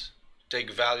doesn't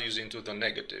take values into the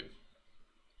negative.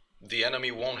 The enemy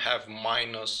won't have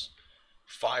minus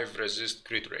 5 resist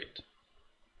crit rate.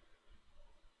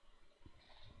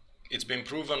 It's been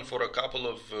proven for a couple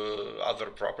of other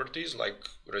properties like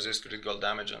resist critical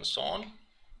damage and so on,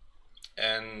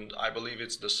 and I believe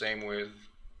it's the same with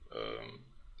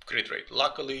crit rate.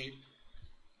 Luckily,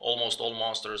 almost all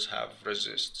monsters have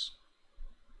resists.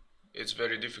 It's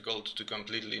very difficult to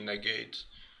completely negate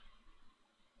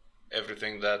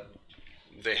everything that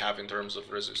they have in terms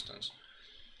of resistance.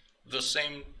 The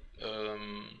same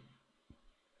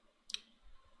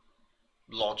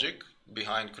logic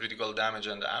behind critical damage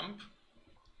and amp.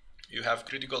 You have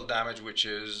critical damage, which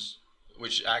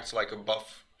acts like a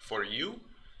buff for you,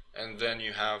 and then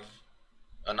you have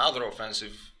another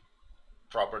offensive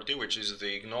property, which is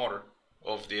the ignore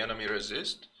of the enemy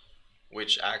resist,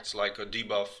 which acts like a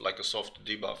debuff, like a soft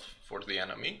debuff for the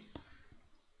enemy,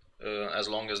 as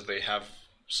long as they have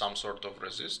some sort of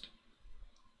resist.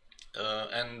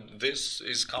 And this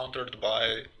is countered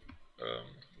by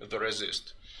the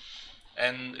resist.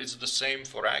 And it's the same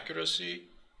for accuracy.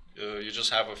 You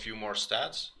just have a few more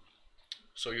stats.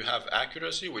 So you have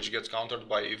accuracy, which gets countered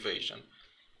by evasion.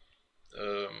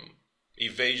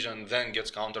 Evasion then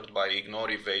gets countered by ignore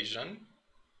evasion.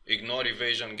 Ignore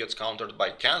evasion gets countered by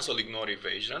cancel ignore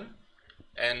evasion.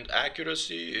 And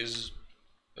accuracy is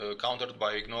countered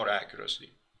by ignore accuracy.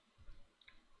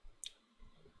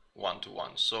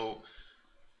 1-to-1. So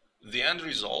the end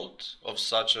result of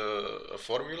such a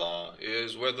formula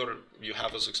is whether you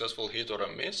have a successful hit or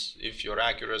a miss. If your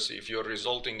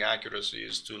resulting accuracy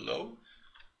is too low,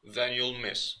 then you'll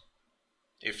miss.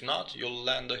 If not, you'll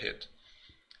land a hit.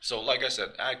 So like I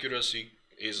said, accuracy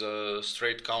is a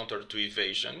straight counter to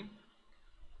evasion.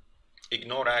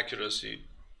 Ignore accuracy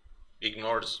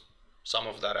ignores some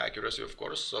of that accuracy, of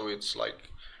course, so it's like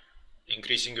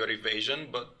increasing your evasion,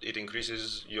 but it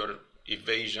increases your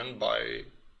evasion by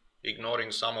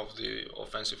ignoring some of the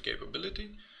offensive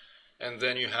capability. And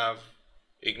then you have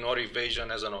ignore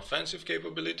evasion as an offensive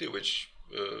capability, which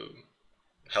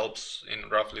helps in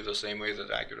roughly the same way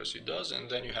that accuracy does. And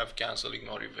then you have cancel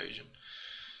ignore evasion.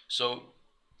 So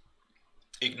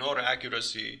ignore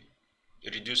accuracy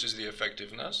reduces the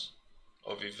effectiveness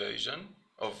of evasion,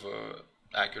 of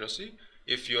accuracy.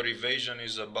 If your evasion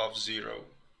is above 0,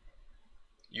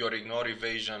 your ignore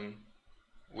evasion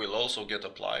will also get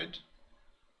applied,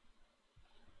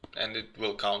 and it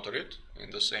will counter it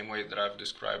in the same way that I've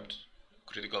described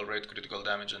critical rate, critical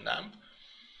damage, and amp.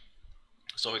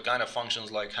 So it kind of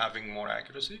functions like having more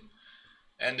accuracy.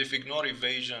 And if ignore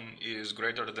evasion is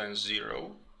greater than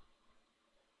 0,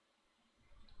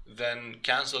 then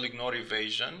cancel ignore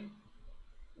evasion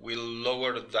will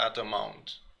lower that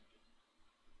amount,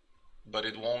 but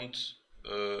it won't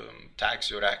tax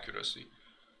your accuracy,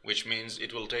 which means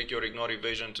it will take your ignore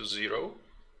evasion to 0,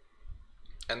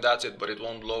 and that's it, but it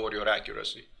won't lower your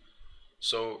accuracy.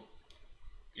 So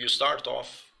you start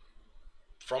off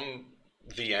from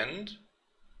the end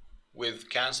with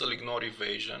cancel ignore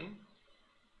evasion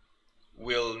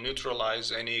will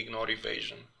neutralize any ignore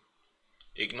evasion.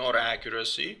 Ignore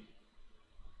accuracy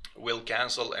will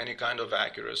cancel any kind of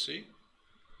accuracy,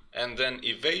 and then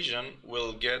evasion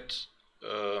will get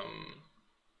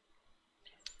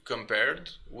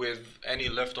compared with any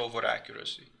leftover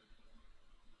accuracy,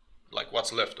 like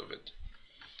what's left of it.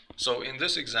 So in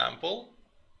this example,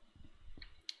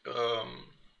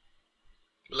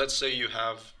 let's say you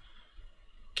have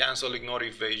cancel ignore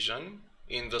evasion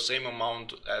in the same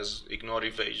amount as ignore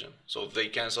evasion, so they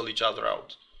cancel each other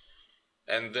out.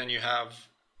 And then you have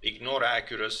ignore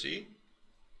accuracy,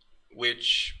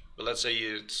 which let's say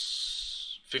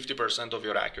it's 50% of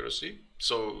your accuracy.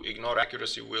 So ignore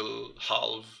accuracy will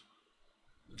halve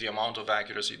the amount of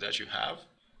accuracy that you have.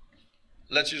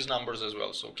 Let's use numbers as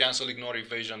well. So cancel ignore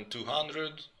evasion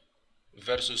 200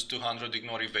 versus 200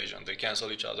 ignore evasion. They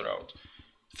cancel each other out.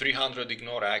 300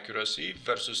 ignore accuracy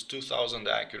versus 2000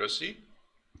 accuracy.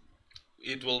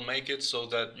 It will make it so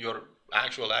that your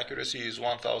actual accuracy is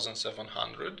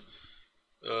 1700,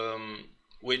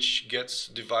 which gets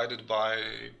divided by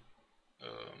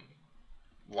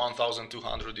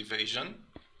 1200 evasion,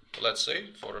 let's say,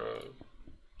 for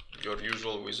your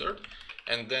usual wizard.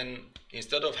 And then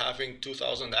instead of having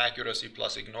 2000 accuracy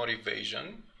plus ignore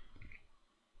evasion,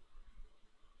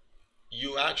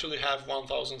 you actually have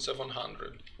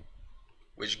 1700,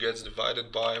 which gets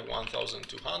divided by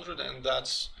 1200, and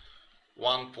that's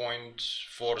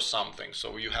 1.4 something.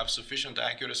 So you have sufficient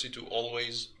accuracy to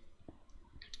always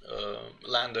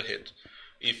land a hit.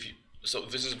 So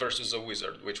this is versus a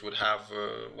wizard, which would have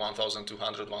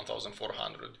 1200,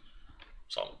 1400,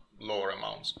 some lower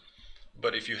amounts.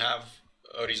 But if you have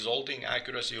a resulting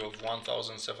accuracy of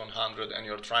 1700 and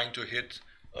you're trying to hit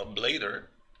a blader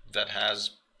that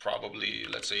has probably,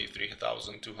 let's say,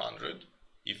 3200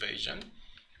 evasion,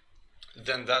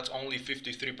 then that's only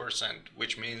 53%,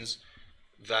 which means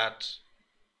that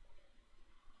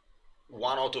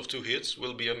 1 out of 2 hits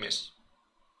will be a miss,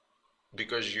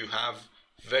 because you have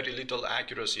very little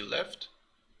accuracy left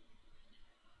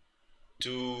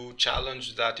to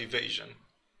challenge that evasion.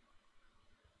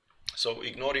 So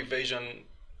ignore evasion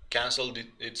canceled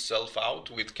itself out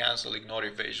with cancel ignore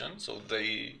evasion, so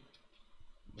the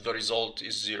result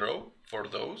is 0 for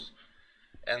those.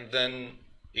 And then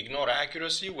ignore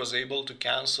accuracy was able to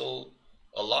cancel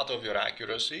a lot of your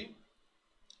accuracy,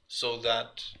 so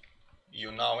that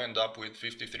you now end up with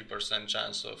 53%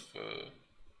 chance of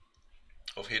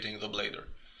hitting the blader.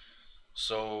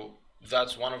 So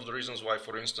that's one of the reasons why,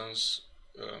 for instance,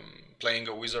 playing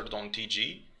a wizard on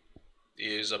TG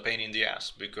is a pain in the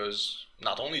ass, because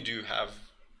not only do you have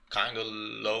kind of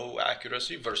low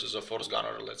accuracy versus a force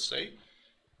gunner, let's say,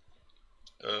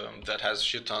 that has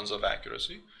shit tons of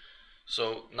accuracy.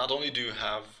 So not only do you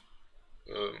have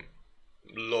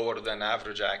lower than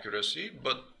average accuracy,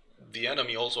 but the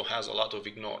enemy also has a lot of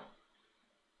ignore.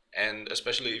 And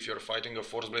especially if you're fighting a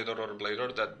force blader or a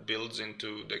blader that builds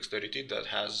into dexterity that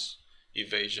has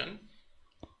evasion,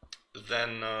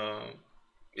 then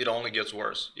it only gets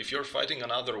worse. If you're fighting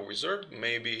another wizard,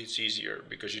 maybe it's easier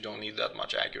because you don't need that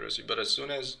much accuracy. But as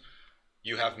soon as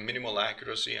you have minimal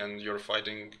accuracy and you're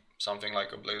fighting something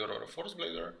like a blader or a force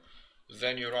blader,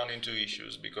 then you run into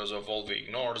issues because of all the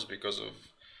ignores, because of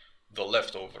the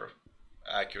leftover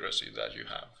accuracy that you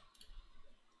have.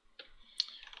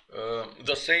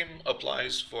 The same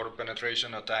applies for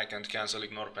penetration, attack, and cancel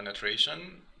ignore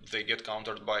penetration. They get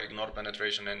countered by ignore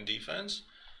penetration and defense.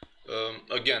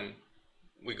 Again,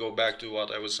 we go back to what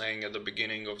I was saying at the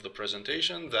beginning of the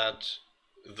presentation, that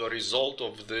the result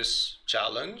of this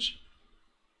challenge,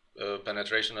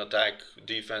 penetration, attack,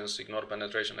 defense, ignore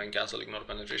penetration, and cancel ignore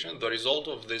penetration, the result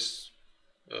of this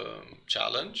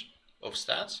challenge of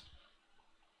stats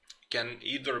can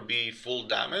either be full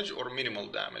damage or minimal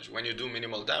damage. When you do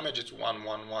minimal damage, it's 1,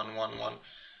 1, 1, 1, 1.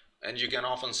 And you can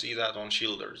often see that on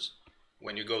shielders.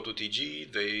 When you go to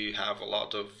TG, they have a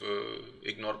lot of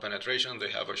ignore penetration, they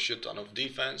have a shit ton of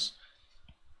defense.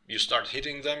 You start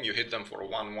hitting them, you hit them for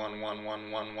 1, 1, 1,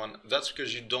 1, 1, 1. That's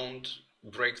because you don't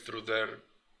break through their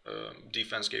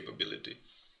defense capability.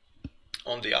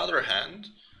 On the other hand,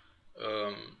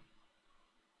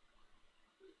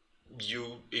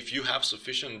 if you have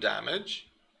sufficient damage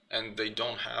and they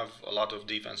don't have a lot of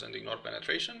defense and ignore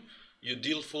penetration, you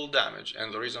deal full damage.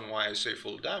 And the reason why I say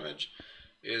full damage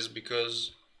is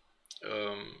because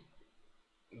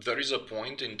there is a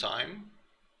point in time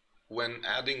when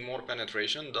adding more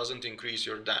penetration doesn't increase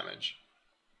your damage.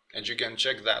 And you can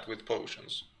check that with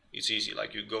potions. It's easy,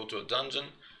 like you go to a dungeon,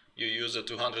 you use a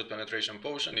 200 penetration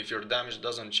potion, if your damage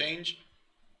doesn't change,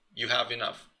 you have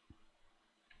enough.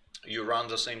 You run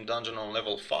the same dungeon on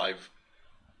level 5,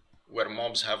 where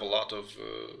mobs have a lot of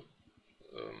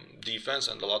defense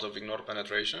and a lot of ignore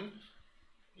penetration.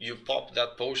 You pop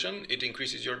that potion, it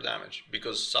increases your damage,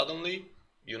 because suddenly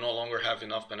you no longer have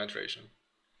enough penetration.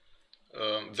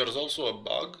 There's also a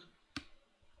bug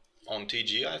on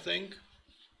TG, I think.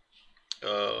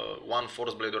 One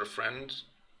Force Blader friend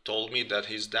told me that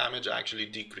his damage actually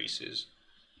decreases.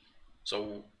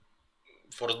 So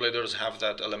Force Bladers have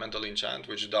that elemental enchant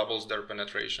which doubles their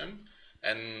penetration,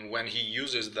 and when he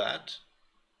uses that,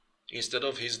 instead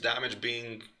of his damage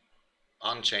being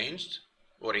unchanged,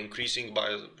 or increasing by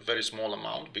a very small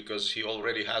amount because he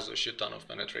already has a shit ton of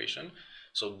penetration.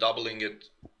 So doubling it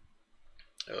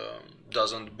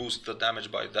doesn't boost the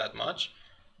damage by that much.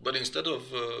 But instead of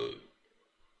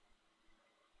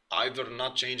either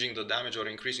not changing the damage or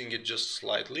increasing it just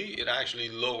slightly, it actually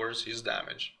lowers his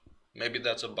damage. Maybe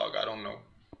that's a bug, I don't know.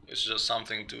 It's just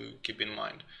something to keep in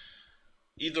mind.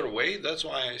 Either way, that's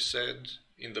why I said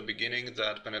in the beginning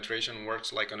that penetration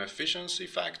works like an efficiency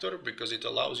factor, because it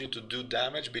allows you to do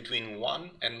damage between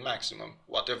 1 and maximum,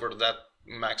 whatever that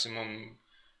maximum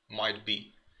might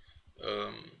be.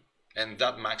 And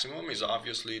that maximum is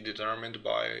obviously determined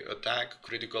by attack,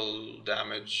 critical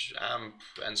damage, amp,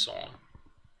 and so on.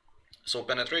 So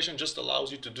penetration just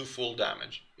allows you to do full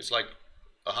damage. It's like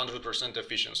 100%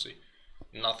 efficiency.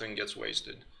 Nothing gets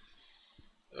wasted.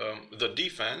 The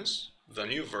defense, the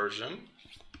new version,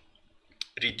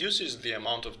 reduces the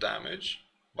amount of damage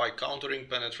by countering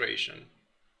penetration,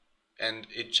 and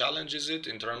it challenges it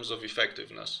in terms of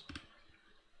effectiveness.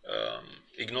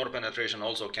 Ignore penetration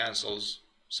also cancels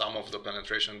some of the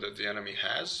penetration that the enemy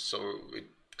has, so it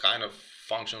kind of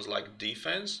functions like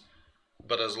defense,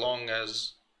 but as long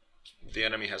as the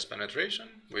enemy has penetration,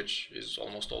 which is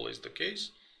almost always the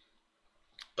case,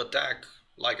 attack,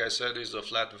 like I said, is a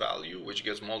flat value which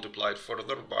gets multiplied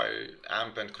further by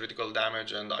amp and critical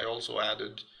damage, and I also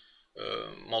added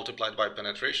multiplied by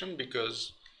penetration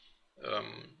because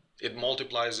it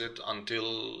multiplies it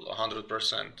until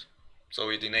 100%, so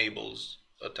it enables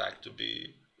attack to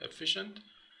be efficient.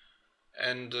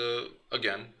 And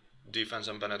again, defense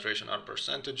and penetration are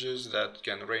percentages that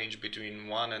can range between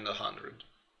 1 and 100.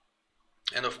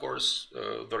 And of course,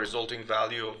 the resulting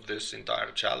value of this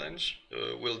entire challenge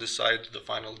will decide the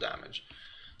final damage.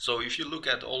 So if you look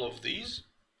at all of these,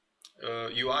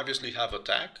 you obviously have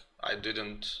attack. I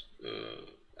didn't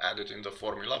add it in the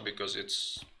formula because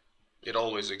it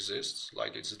always exists,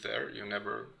 like it's there, you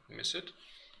never miss it.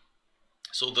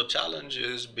 So the challenge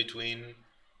is between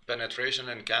penetration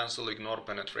and cancel ignore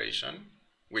penetration,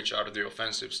 which are the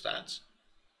offensive stats,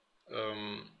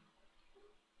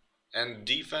 and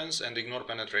defense and ignore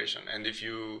penetration. And if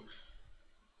you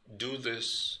do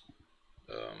this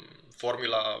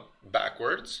formula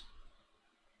backwards,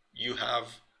 you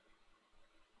have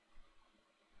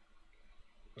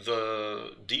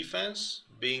the defense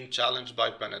being challenged by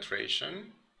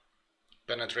penetration,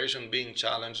 penetration being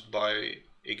challenged by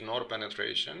ignore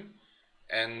penetration,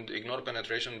 and ignore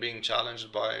penetration being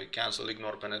challenged by cancel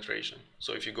ignore penetration.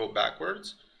 So if you go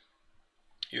backwards,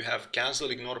 you have cancel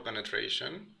ignore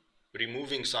penetration,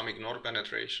 removing some ignore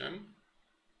penetration.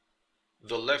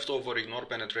 The leftover ignore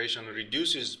penetration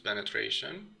reduces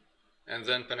penetration, and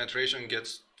then penetration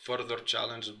gets further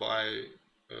challenged by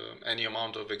any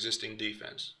amount of existing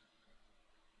defense.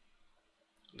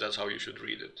 That's how you should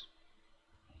read it.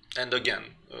 And again,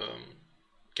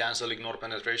 cancel ignore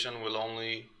penetration will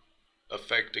only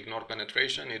affect ignore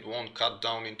penetration. It won't cut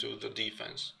down into the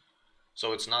defense.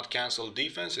 So it's not cancel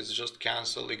defense, it's just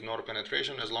cancel ignore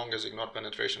penetration as long as ignore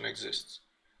penetration exists.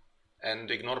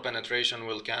 And ignore penetration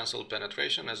will cancel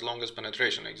penetration as long as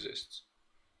penetration exists.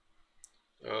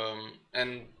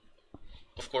 And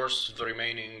of course, the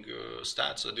remaining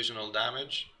stats, additional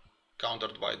damage,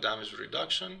 countered by damage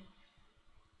reduction.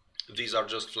 These are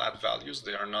just flat values,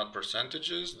 they are not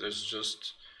percentages. There's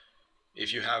just,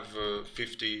 if you have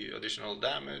 50 additional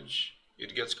damage,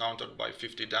 it gets countered by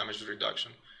 50 damage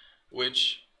reduction.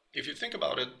 Which, if you think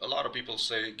about it, a lot of people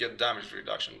say get damage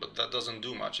reduction, but that doesn't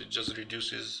do much. It just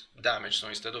reduces damage. So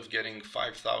instead of getting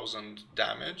 5,000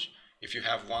 damage, if you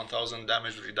have 1,000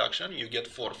 damage reduction, you get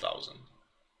 4,000.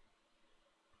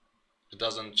 It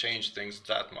doesn't change things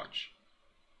that much.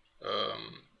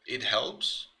 It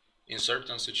helps in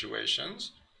certain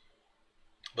situations,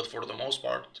 but for the most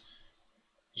part,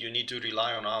 you need to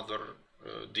rely on other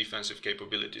defensive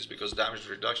capabilities, because damage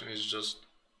reduction is just,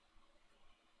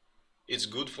 it's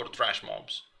good for trash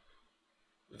mobs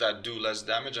that do less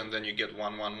damage, and then you get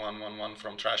 1, 1, 1, 1, 1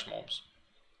 from trash mobs.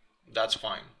 That's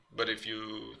fine. But if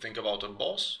you think about a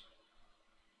boss,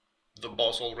 the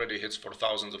boss already hits for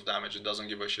thousands of damage. It doesn't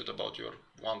give a shit about your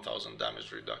 1,000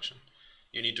 damage reduction.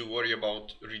 You need to worry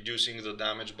about reducing the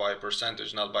damage by a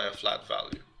percentage, not by a flat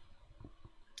value.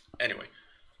 Anyway,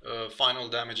 final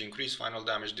damage increase, final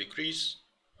damage decrease,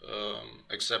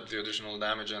 except the additional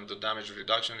damage and the damage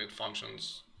reduction, it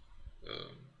functions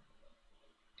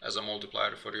as a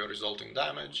multiplier for your resulting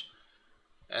damage.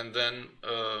 And then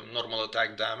normal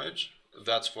attack damage,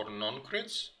 that's for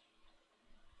non-crits,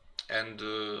 and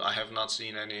I have not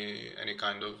seen any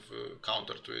kind of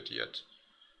counter to it yet.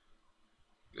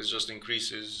 It just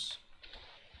increases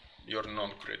your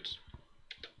non-crit.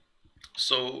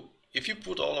 So if you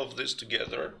put all of this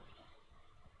together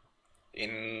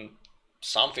in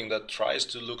something that tries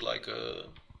to look like a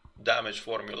damage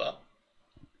formula,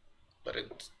 but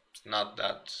it's not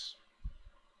that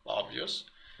obvious,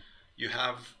 you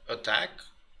have attack,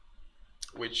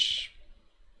 which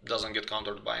doesn't get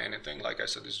countered by anything. Like I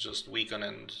said, it's just weaken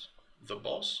and the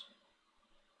boss.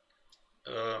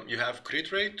 You have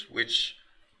crit rate, which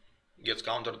gets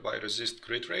countered by resist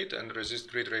crit rate, and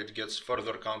resist crit rate gets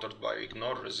further countered by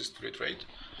ignore resist crit rate.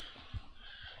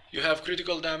 You have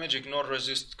critical damage, ignore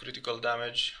resist critical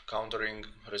damage, countering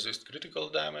resist critical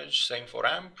damage. Same for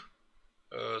amp,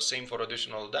 same for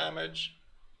additional damage,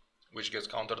 which gets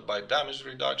countered by damage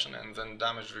reduction, and then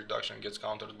damage reduction gets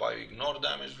countered by ignore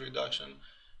damage reduction,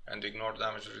 and ignore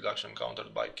damage reduction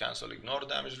countered by cancel ignore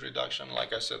damage reduction.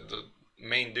 Like I said, the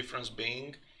main difference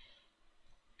being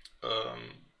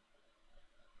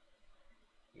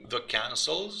the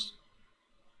cancels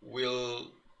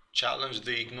will challenge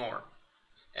the ignore,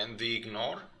 and the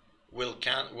ignore will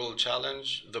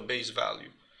challenge the base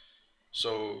value.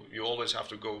 So you always have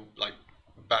to go like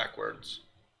backwards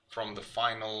from the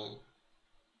final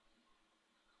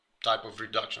type of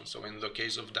reduction. So in the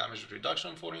case of damage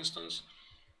reduction, for instance,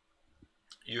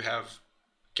 you have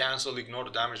cancel ignore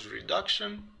damage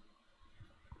reduction,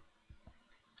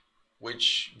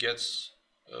 which gets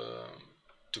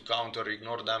to counter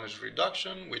ignore damage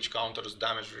reduction, which counters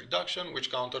damage reduction, which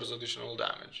counters additional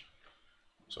damage.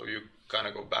 So you kind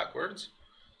of go backwards.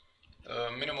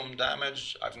 Minimum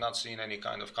damage, I've not seen any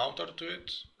kind of counter to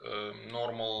it.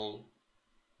 Normal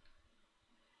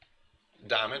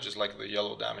damage is like the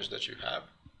yellow damage that you have.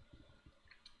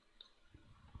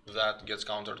 That gets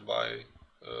countered by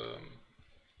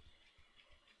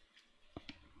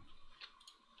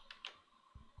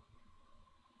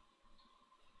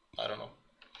I don't know,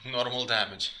 normal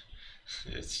damage.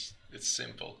 It's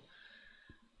simple.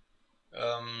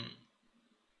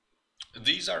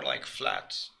 These are like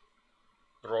flat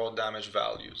raw damage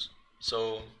values.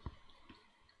 So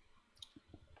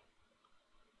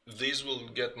these will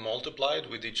get multiplied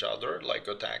with each other, like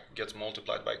attack gets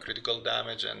multiplied by critical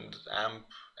damage and amp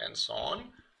and so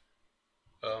on.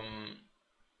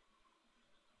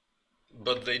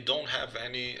 But they don't have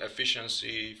any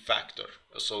efficiency factor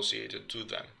associated to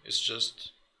them. It's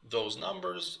just those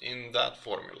numbers in that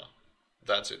formula.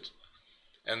 That's it.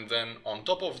 And then on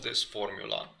top of this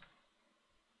formula,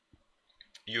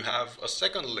 you have a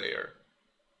second layer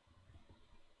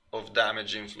of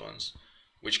damage influence,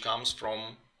 which comes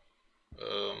from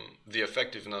the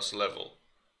effectiveness level.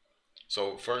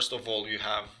 So first of all, you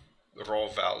have raw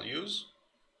values,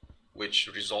 which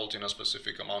result in a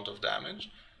specific amount of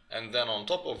damage. And then on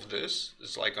top of this,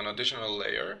 it's like an additional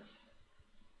layer,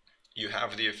 you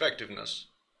have the effectiveness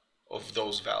of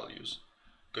those values.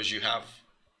 Because you have,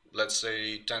 let's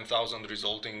say, 10,000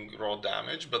 resulting raw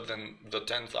damage, but then the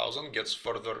 10,000 gets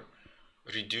further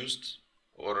reduced,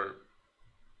 or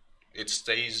it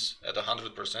stays at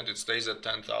 100%, it stays at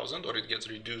 10,000, or it gets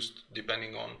reduced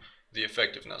depending on the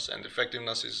effectiveness. And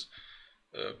effectiveness is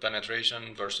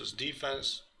penetration versus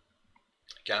defense,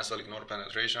 cancel ignore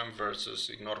penetration versus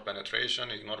ignore penetration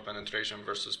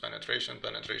versus penetration,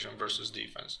 penetration versus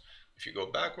defense. If you go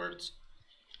backwards,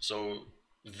 so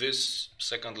this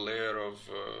second layer of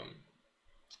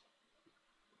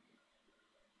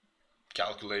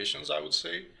calculations, I would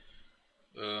say,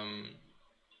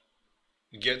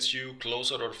 gets you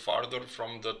closer or farther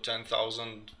from the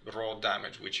 10,000 raw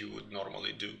damage, which you would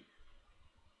normally do,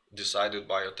 decided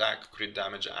by attack, crit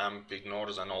damage, amp,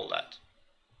 ignores, and all that.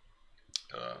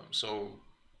 So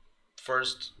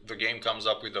first the game comes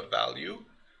up with a value,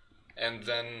 and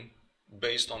then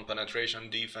based on penetration,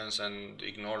 defense, and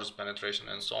ignores penetration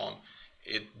and so on,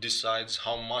 it decides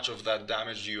how much of that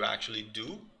damage you actually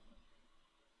do,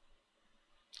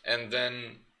 and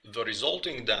then the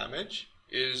resulting damage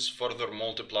is further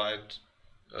multiplied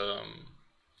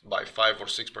by 5 or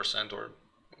 6%, or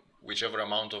whichever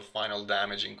amount of final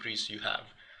damage increase you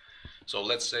have. So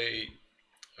let's say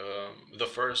the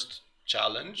first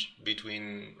challenge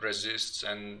between resists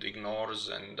and ignores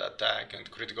and attack and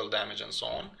critical damage and so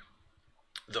on,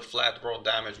 the flat raw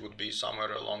damage would be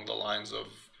somewhere along the lines of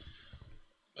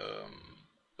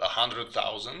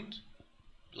 100,000,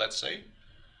 let's say.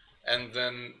 And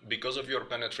then because of your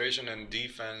penetration and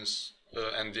defense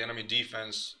and the enemy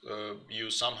defense, you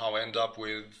somehow end up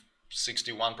with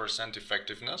 61%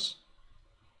 effectiveness,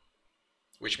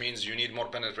 which means you need more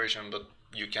penetration, but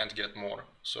you can't get more.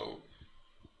 So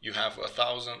you have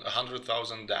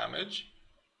 100,000 damage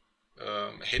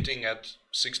hitting at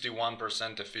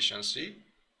 61% efficiency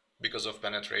because of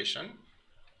penetration,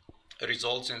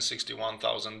 results in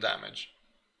 61,000 damage.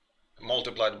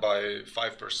 multiplied by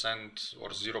 5% or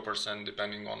 0%,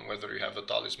 depending on whether you have a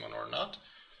talisman or not,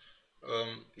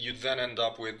 you then end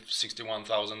up with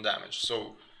 61,000 damage.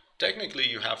 So technically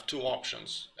you have two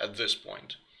options at this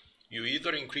point. You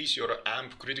either increase your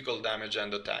amp critical damage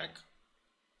and attack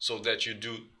so that you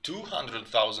do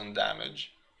 200,000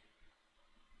 damage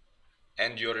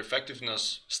and your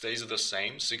effectiveness stays the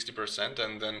same, 60%,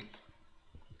 and then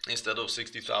instead of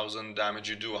 60,000 damage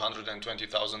you do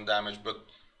 120,000 damage, but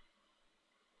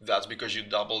that's because you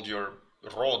doubled your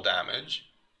raw damage.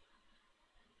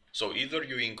 So either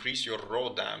you increase your raw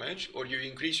damage or you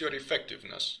increase your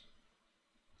effectiveness,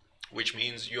 which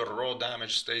means your raw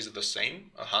damage stays the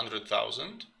same,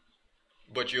 100,000,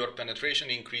 but your penetration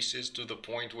increases to the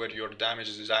point where your damage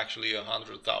is actually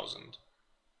 100,000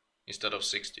 instead of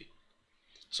 60.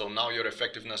 So now your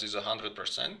effectiveness is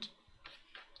 100%,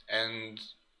 and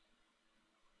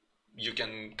you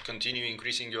can continue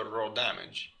increasing your raw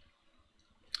damage.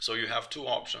 So you have two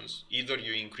options. Either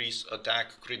you increase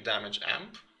attack crit damage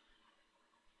amp,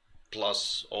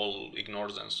 plus all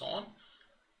ignores and so on,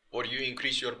 or you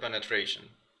increase your penetration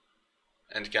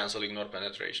and cancel ignore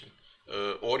penetration,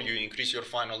 or you increase your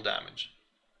final damage.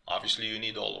 Obviously you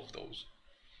need all of those.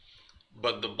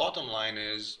 But the bottom line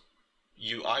is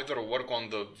you either work on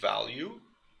the value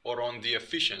or on the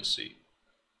efficiency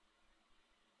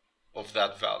of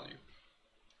that value.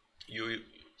 You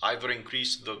either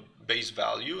increase the base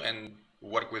value and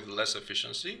work with less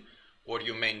efficiency, or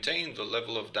you maintain the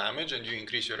level of damage and you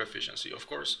increase your efficiency. Of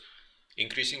course,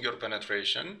 increasing your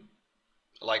penetration,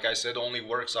 like I said, only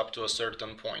works up to a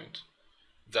certain point.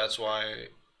 That's why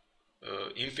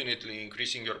infinitely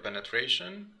increasing your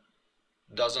penetration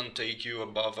doesn't take you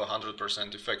above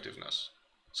 100% effectiveness.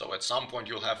 So at some point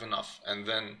you'll have enough, and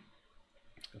then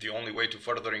the only way to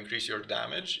further increase your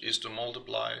damage is to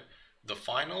multiply the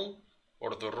final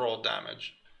or the raw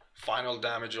damage. Final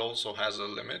damage also has a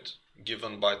limit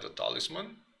given by the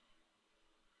talisman.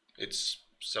 It's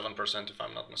 7% if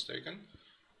I'm not mistaken.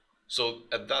 So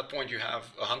at that point you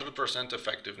have 100%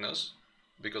 effectiveness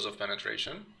because of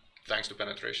penetration, thanks to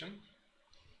penetration.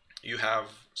 You have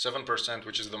 7%,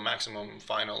 which is the maximum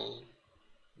final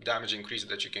damage increase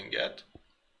that you can get.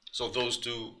 So those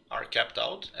two are kept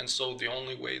out, and so the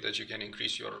only way that you can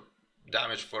increase your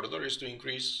damage further is to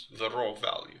increase the raw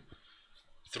value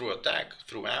through attack,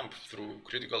 through amp, through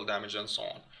critical damage, and so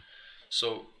on.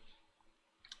 So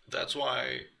that's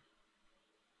why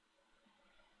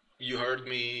you heard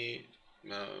me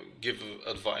give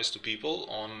advice to people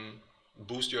on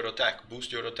boost your attack,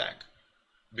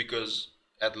 because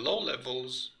at low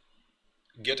levels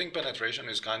getting penetration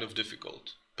is kind of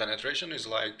difficult. Penetration is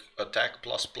like attack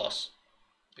plus plus.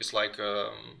 It's like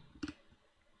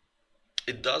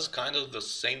it does kind of the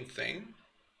same thing,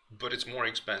 but it's more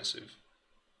expensive.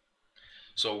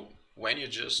 So when you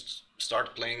just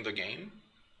start playing the game,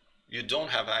 you don't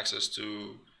have access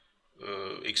to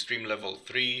extreme level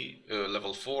 3,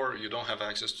 level 4, you don't have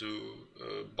access to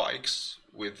bikes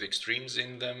with extremes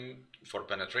in them for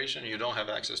penetration, you don't have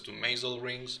access to Mazel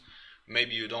rings,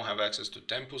 maybe you don't have access to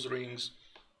Tempus rings,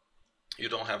 you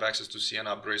don't have access to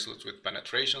Sienna bracelets with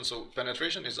penetration. So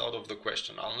penetration is out of the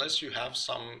question unless you have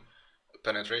some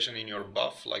penetration in your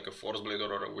buff like a Force Blader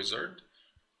or a Wizard.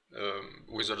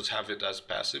 Wizards have it as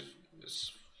passive,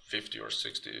 it's 50 or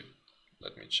 60,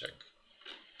 let me check.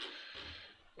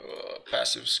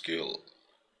 Passive skill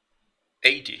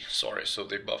 80, sorry, so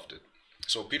they buffed it.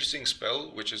 So piercing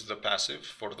spell, which is the passive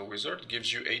for the wizard,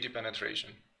 gives you 80 penetration.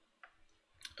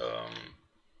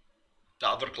 The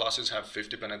other classes have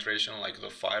 50 penetration, like the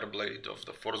Fireblade of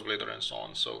the Force Blader and so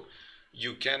on. So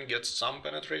you can get some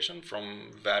penetration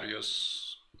from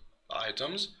various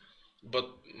items, but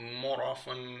more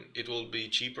often it will be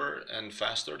cheaper and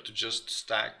faster to just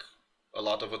stack a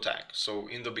lot of attack. So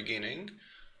in the beginning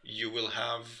you will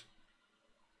have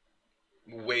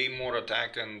way more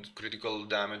attack and critical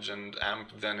damage and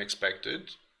amp than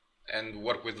expected and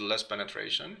work with less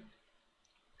penetration,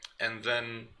 and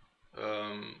then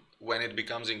when it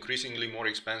becomes increasingly more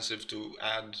expensive to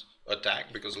add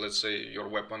attack, because let's say your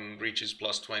weapon reaches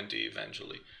plus 20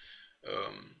 eventually,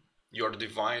 your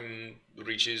divine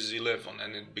reaches 11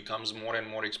 and it becomes more and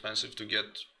more expensive to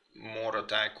get more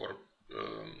attack or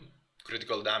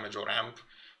critical damage or amp,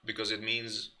 because it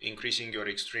means increasing your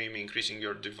extreme, increasing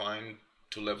your divine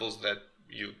to levels that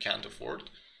you can't afford.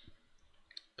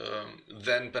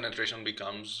 Then penetration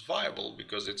becomes viable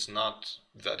because it's not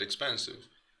that expensive,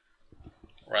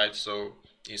 right? So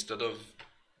instead of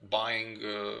buying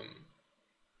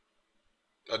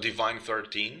a divine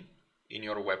 13 in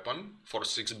your weapon for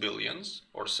 6 billions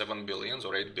or 7 billions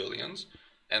or 8 billions,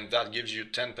 and that gives you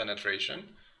 10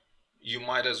 penetration, you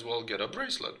might as well get a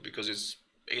bracelet because it's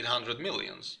 800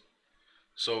 millions.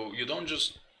 So you don't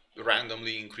just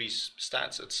randomly increase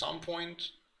stats. At some point,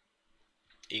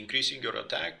 increasing your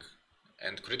attack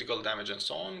and critical damage and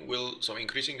so on so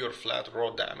increasing your flat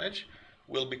raw damage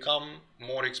will become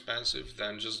more expensive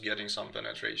than just getting some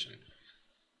penetration.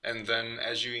 And then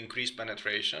as you increase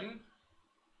penetration,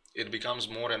 it becomes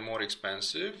more and more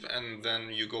expensive, and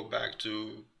then you go back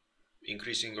to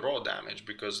increasing raw damage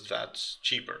because that's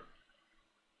cheaper.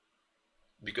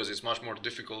 Because it's much more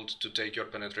difficult to take your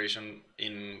penetration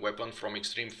in weapon from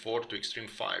extreme 4 to extreme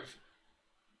 5,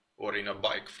 or in a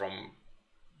bike from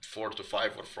 4 to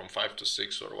 5, or from 5 to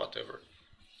 6, or whatever.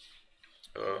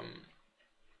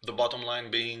 The bottom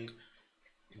line being,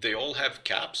 they all have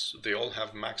caps, they all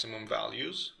have maximum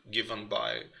values given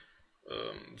by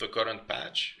the current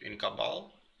patch in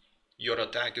Cabal. Your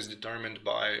attack is determined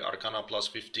by Arcana plus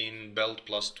 15, Belt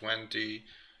plus 20,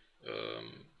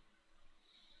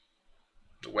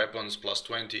 the weapons plus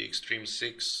 20, Extreme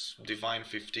 6, Divine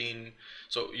 15.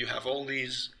 So you have all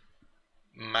these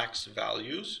max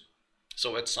values.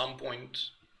 So at some point,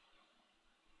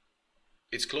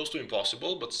 it's close to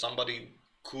impossible, but somebody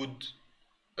could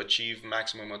achieve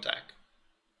maximum attack.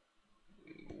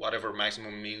 Whatever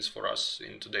maximum means for us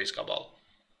in today's Cabal.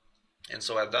 And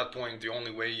so at that point, the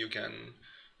only way you can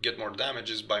get more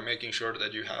damage is by making sure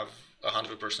that you have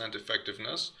 100%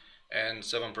 effectiveness and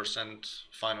 7%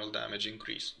 final damage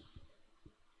increase.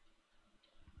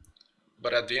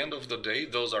 But at the end of the day,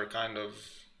 those are kind of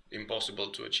impossible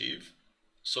to achieve.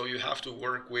 So you have to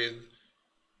work with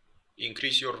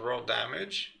increase your raw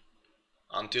damage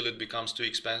until it becomes too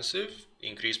expensive,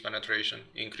 increase penetration,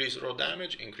 increase raw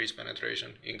damage, increase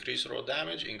penetration, increase raw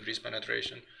damage, increase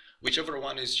penetration, whichever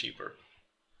one is cheaper.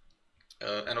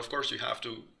 And of course you have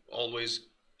to always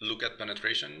look at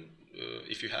penetration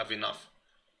if you have enough.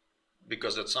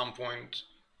 Because at some point,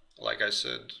 like I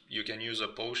said, you can use a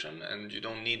potion and you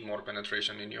don't need more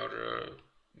penetration in your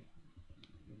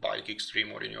bike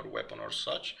extreme or in your weapon or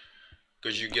such,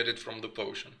 because you get it from the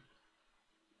potion.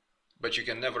 But you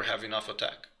can never have enough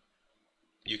attack.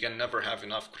 You can never have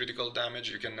enough critical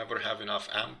damage, you can never have enough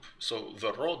amp. So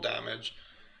the raw damage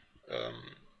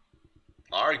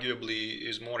arguably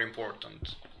is more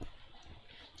important,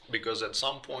 because at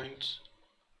some point,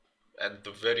 at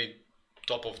the very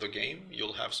top of the game,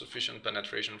 you'll have sufficient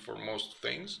penetration for most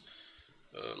things.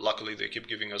 Luckily they keep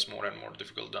giving us more and more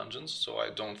difficult dungeons, so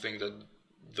I don't think that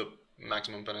the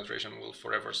maximum penetration will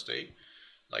forever stay.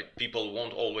 Like, people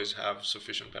won't always have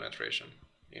sufficient penetration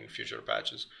in future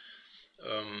patches.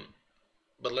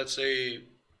 But let's say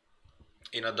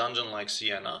in a dungeon like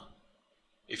Siena,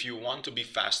 if you want to be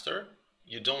faster,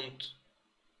 you don't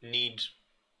need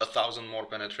 1,000 more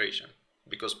penetration,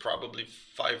 because probably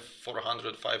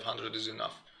 400, 500 is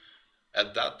enough.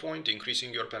 At that point,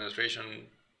 increasing your penetration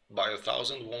by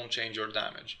 1,000 won't change your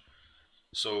damage.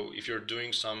 So if you're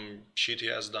doing some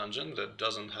shitty ass dungeon that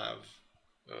doesn't have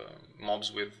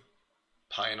mobs with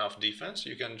high enough defense,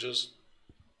 you can just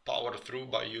power through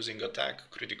by using attack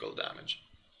critical damage.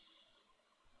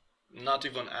 Not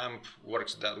even amp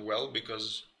works that well,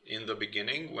 because in the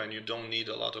beginning, when you don't need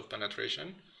a lot of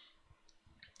penetration,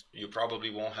 you probably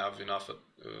won't have enough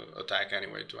attack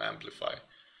anyway to amplify.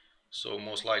 So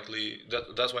most likely,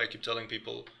 that's why I keep telling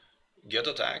people, get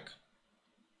attack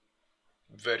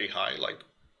very high, like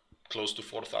close to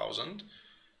 4,000.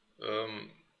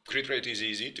 Crit rate is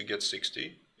easy to get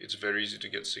 60. It's very easy to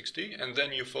get 60. And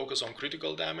then you focus on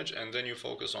critical damage, and then you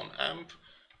focus on amp,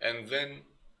 and then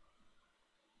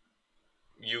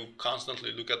you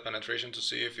constantly look at penetration to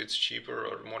see if it's cheaper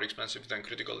or more expensive than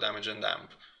critical damage and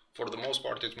amp. For the most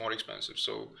part, it's more expensive.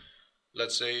 So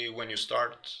let's say when you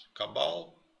start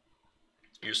Cabal,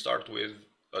 you start with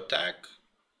attack,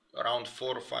 around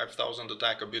 4,000 or 5,000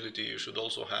 attack ability. You should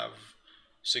also have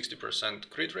 60%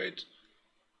 crit rate.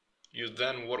 You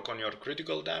then work on your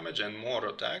critical damage and more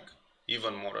attack,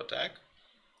 even more attack,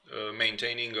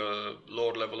 maintaining a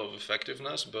lower level of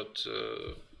effectiveness, but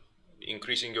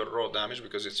increasing your raw damage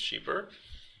because it's cheaper,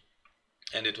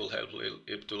 and it will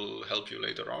help you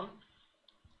later on.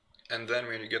 And then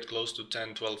when you get close to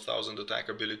 10,000, 12,000 attack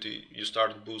ability, you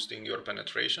start boosting your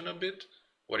penetration a bit,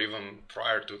 or even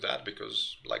prior to that,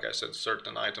 because like I said,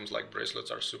 certain items like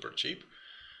bracelets are super cheap.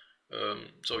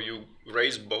 So you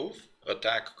raise both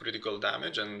attack, critical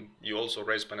damage, and you also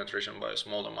raise penetration by a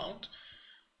small amount.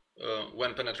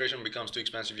 When penetration becomes too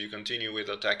expensive, you continue with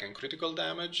attack and critical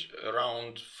damage.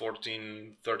 Around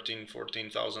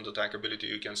 14,000 attack ability,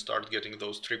 you can start getting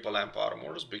those triple amp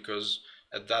armors, because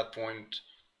at that point,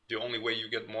 the only way you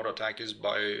get more attack is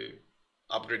by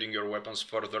upgrading your weapons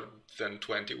further than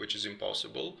 20, which is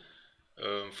impossible.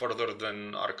 further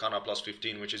than Arcana plus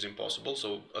 15, which is impossible,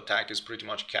 so attack is pretty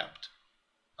much capped,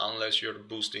 unless you're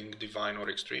boosting Divine or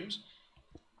Extremes.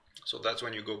 So that's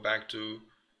when you go back to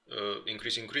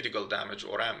increasing critical damage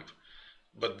or amp.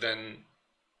 But then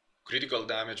critical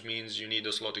damage means you need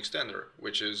a slot extender,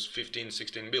 which is 15,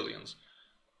 16 billions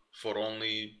for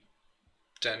only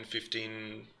 10,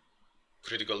 15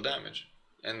 critical damage.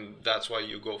 And that's why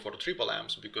you go for triple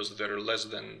amps, because they're less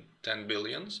than 10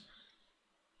 billions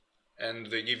and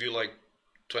they give you like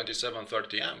 27,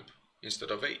 30 amp instead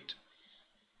of 8.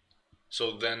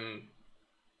 So then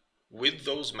with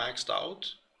those maxed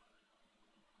out,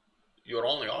 your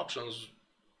only options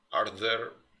are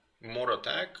there: more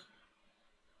attack,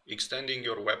 extending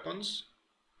your weapons,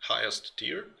 highest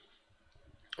tier,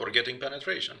 or getting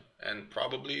penetration. And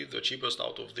probably the cheapest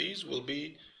out of these will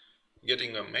be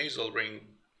getting a Mazel Ring,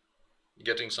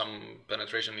 getting some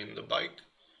penetration in the bike.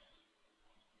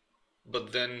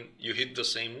 But then you hit the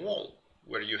same wall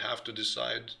where you have to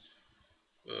decide,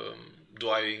 do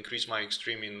I increase my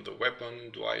extreme in the weapon?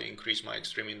 Do I increase my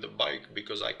extreme in the bike?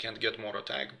 Because I can't get more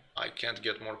attack, I can't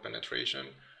get more penetration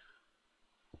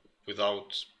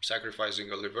without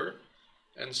sacrificing a liver.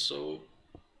 And so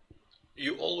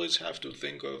you always have to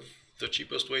think of the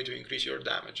cheapest way to increase your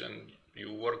damage, and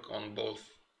you work on both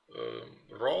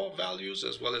raw values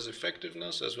as well as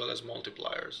effectiveness as well as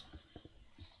multipliers.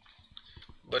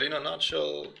 But in a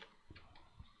nutshell,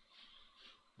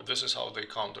 this is how they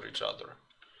counter each other.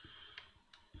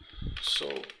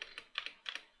 So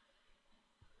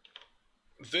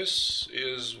this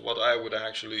is what I would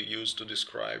actually use to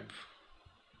describe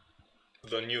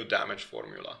the new damage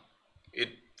formula. It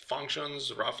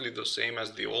functions roughly the same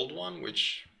as the old one,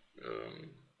 which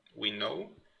we know,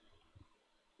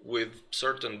 with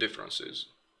certain differences.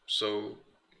 So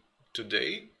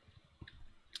today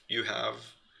you have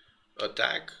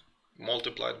attack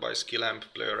multiplied by skill amp,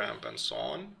 player amp, and so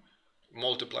on,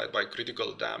 multiplied by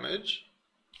critical damage.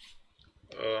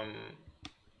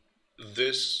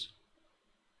 This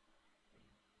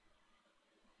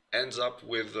ends up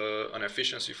with an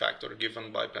efficiency factor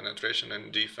given by penetration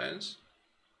and defense,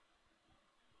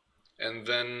 and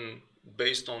then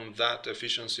based on that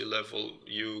efficiency level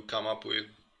you come up with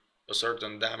a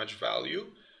certain damage value,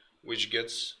 which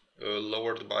gets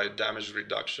lowered by damage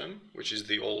reduction, which is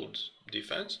the old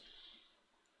defense.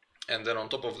 And then on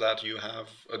top of that you have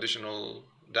additional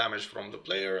damage from the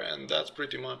player, and that's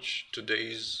pretty much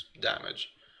today's damage.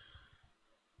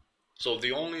 So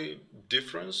the only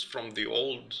difference from the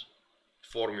old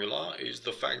formula is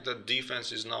the fact that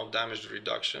defense is now damage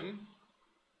reduction,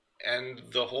 and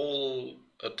the whole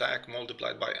attack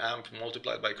multiplied by amp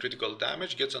multiplied by critical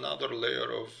damage gets another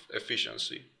layer of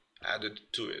efficiency added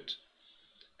to it.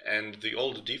 And the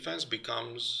old defense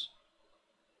becomes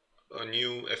a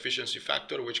new efficiency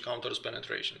factor which counters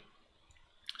penetration.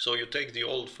 So you take the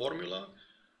old formula,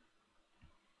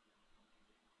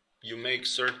 you make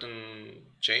certain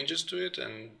changes to it,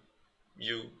 and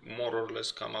you more or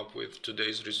less come up with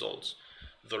today's results.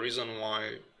 The reason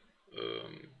why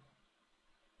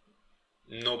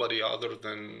nobody other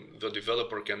than the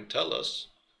developer can tell us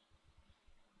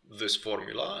this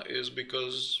formula is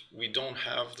because we don't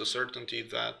have the certainty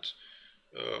that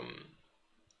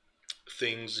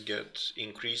things get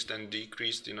increased and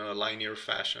decreased in a linear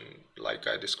fashion like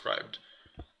I described.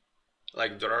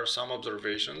 Like there are some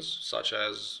observations such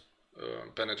as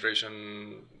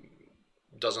penetration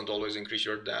doesn't always increase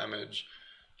your damage,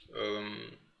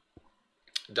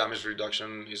 damage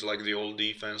reduction is like the old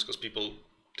defense because people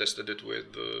tested it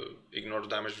with the ignore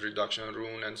damage reduction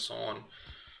rune and so on.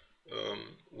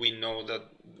 We know that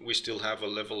we still have a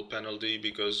level penalty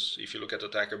because if you look at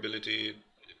attack ability, it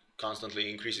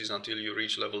constantly increases until you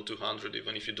reach level 200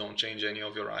 even if you don't change any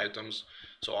of your items.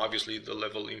 So obviously the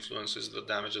level influences the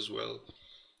damage as well.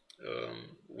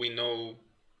 We know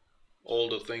all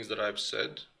the things that I've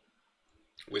said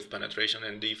with penetration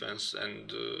and defense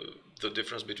and the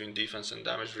difference between defense and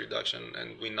damage reduction,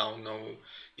 and we now know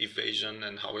evasion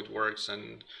and how it works,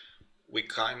 and we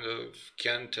kind of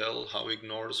can tell how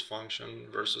ignores function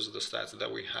versus the stats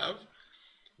that we have,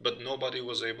 but nobody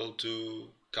was able to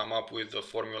come up with a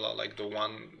formula like the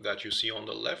one that you see on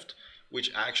the left,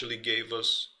 which actually gave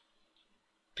us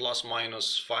plus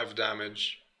minus 5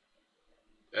 damage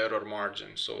error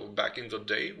margin. So back in the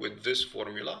day with this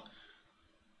formula,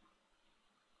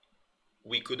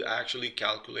 we could actually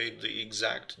calculate the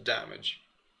exact damage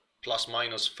plus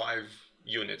minus 5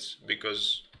 units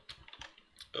because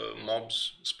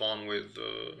mobs spawn with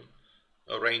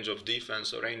a range of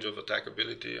defense, a range of attack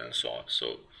ability, and so on.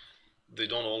 So they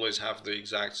don't always have the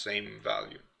exact same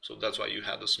value. So that's why you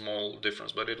had a small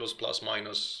difference, but it was plus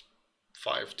minus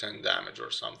 5-10 damage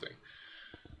or something.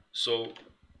 So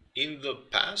in the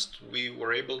past we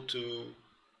were able to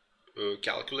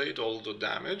calculate all the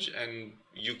damage, and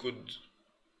you could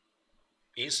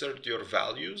insert your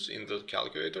values in the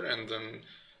calculator, and then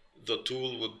the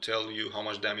tool would tell you how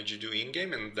much damage you do in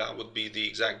game, and that would be the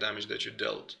exact damage that you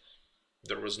dealt.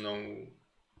 There was no,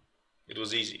 it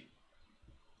was easy.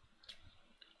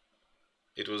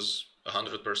 It was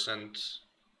 100%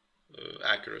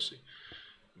 accuracy.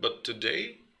 But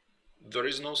today there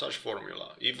is no such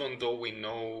formula. Even though we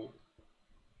know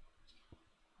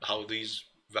how these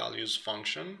values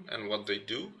function and what they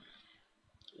do,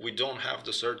 we don't have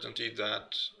the certainty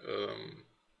that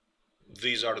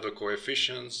these are the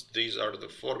coefficients, these are the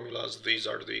formulas, these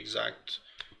are the exact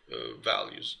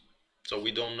values. So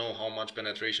we don't know how much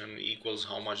penetration equals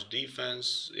how much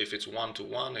defense, if it's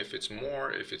 1-to-1, if it's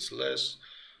more, if it's less.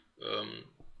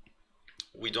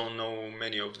 We don't know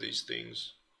many of these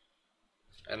things.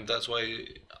 And that's why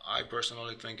I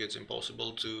personally think it's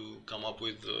impossible to come up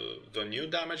with the new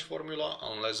damage formula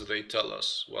unless they tell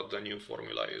us what the new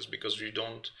formula is, because we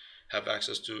don't have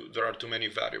access to, there are too many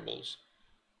variables.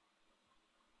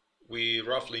 We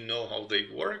roughly know how they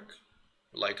work,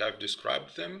 like I've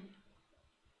described them,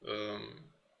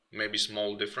 maybe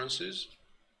small differences,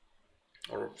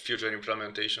 or future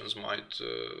implementations might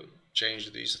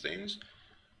change these things,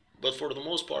 but for the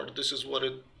most part this is what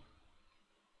it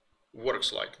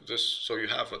works like this. So you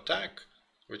have attack,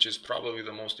 which is probably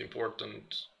the most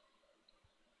important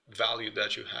value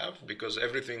that you have, because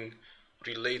everything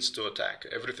relates to attack.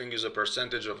 Everything is a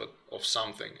percentage of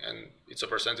something, and it's a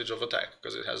percentage of attack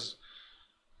because it has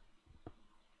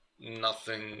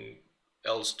nothing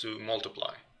else to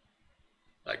multiply.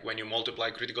 Like when you multiply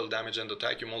critical damage and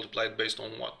attack, you multiply it based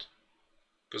on what?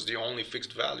 Because the only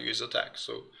fixed value is attack.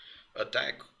 So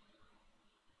attack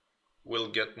will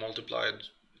get multiplied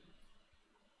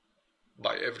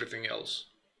by everything else.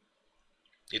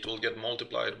 It will get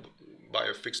multiplied by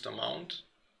a fixed amount,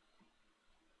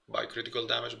 by critical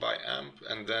damage, by amp,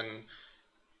 and then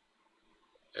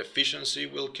efficiency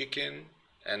will kick in,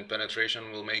 and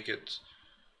penetration will make it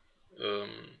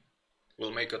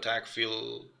will make attack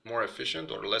feel more efficient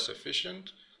or less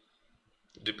efficient,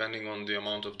 depending on the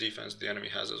amount of defense the enemy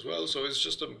has as well. So it's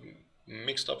just a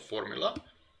mixed up formula,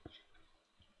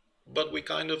 but we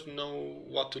kind of know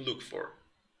what to look for.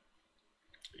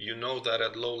 You know that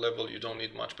at low level you don't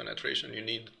need much penetration, you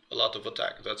need a lot of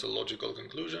attack. That's a logical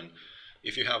conclusion.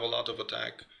 If you have a lot of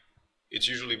attack, it's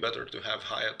usually better to have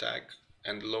high attack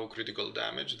and low critical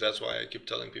damage. That's why I keep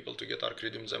telling people to get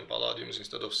Arcridiums and Palladiums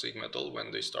instead of Sigmetal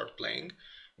when they start playing,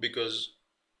 because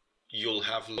you'll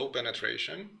have low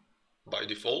penetration by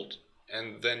default,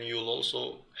 and then you'll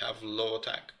also have low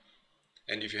attack.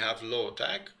 And if you have low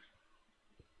attack,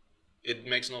 it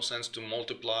makes no sense to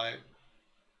multiply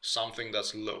something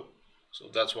that's low. So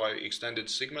that's why extended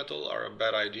Sigmetal are a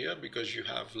bad idea, because you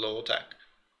have low attack.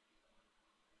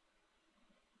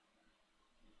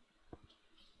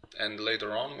 And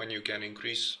later on, when you can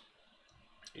increase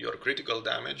your critical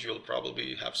damage, you'll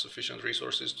probably have sufficient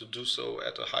resources to do so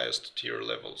at the highest tier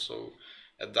level. So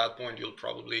at that point, you'll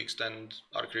probably extend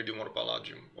Arcridium or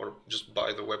Palladium, or just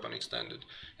buy the weapon extended.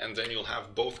 And then you'll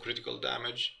have both critical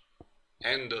damage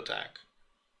and attack.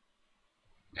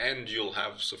 And you'll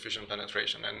have sufficient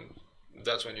penetration, and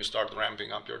that's when you start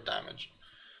ramping up your damage.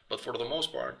 But for the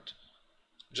most part,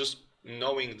 just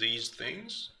knowing these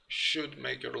things should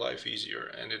make your life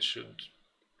easier, and it should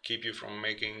keep you from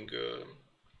making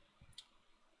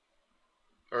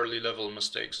early level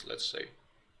mistakes, let's say.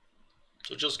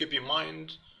 So just keep in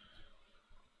mind,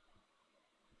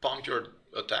 pump your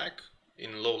attack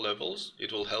in low levels.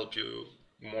 It will help you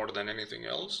more than anything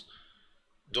else.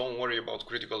 Don't worry about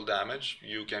critical damage.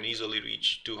 You can easily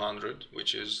reach 200,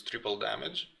 which is triple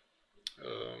damage,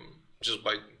 just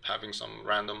by having some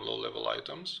random low-level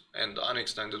items and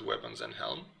unextended weapons and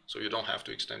helm, so you don't have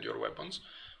to extend your weapons.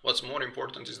 What's more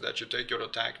important is that you take your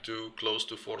attack to close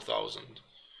to 4,000.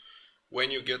 When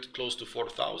you get close to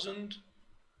 4,000,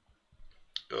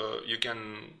 you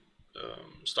can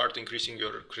start increasing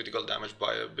your critical damage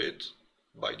by a bit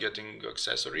by getting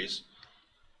accessories.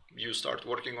 You start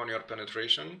working on your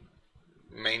penetration,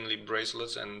 mainly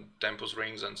bracelets and Tempus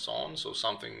rings and so on, so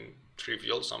something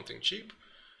trivial, something cheap.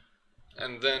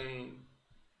 And then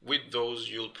with those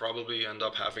you'll probably end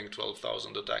up having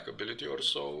 12,000 attack ability or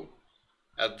so.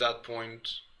 At that point,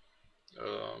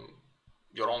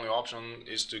 your only option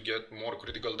is to get more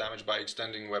critical damage by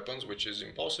extending weapons, which is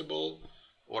impossible,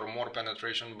 or more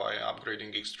penetration by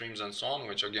upgrading extremes and so on,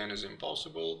 which again is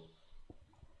impossible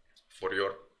for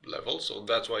your level. So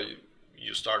that's why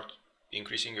you start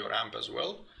increasing your amp as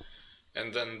well.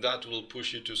 and then that will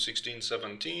push you to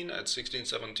 1617. At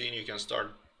 1617 you can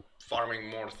start farming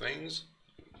more things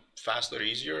faster,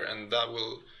 easier, and that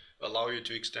will allow you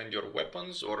to extend your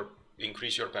weapons or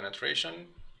increase your penetration,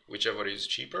 whichever is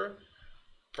cheaper,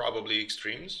 probably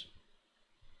extremes,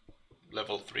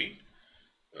 level 3.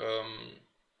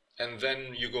 And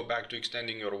then you go back to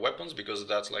extending your weapons because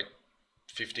that's like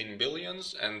 15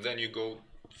 billions, and then you go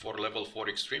for level 4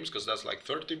 extremes because that's like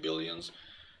 30 billions,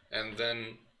 and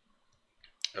then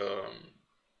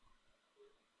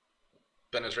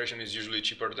penetration is usually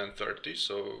cheaper than 30,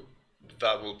 so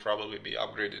that will probably be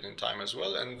upgraded in time as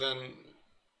well. And then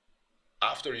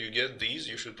after you get these,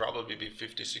 you should probably be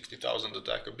 50,000-60,000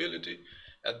 attack ability.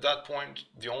 At that point,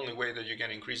 the only way that you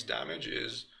can increase damage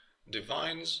is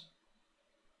divines,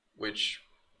 which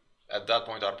at that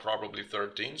point are probably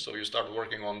 13. So you start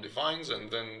working on divines,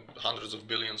 and then hundreds of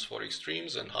billions for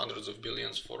extremes and hundreds of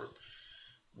billions for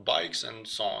bikes and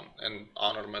so on, and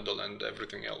honor medal and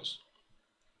everything else.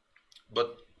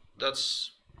 But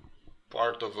that's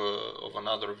part of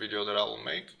another video that I will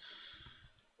make.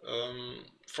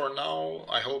 For now,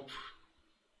 I hope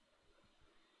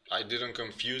I didn't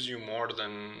confuse you more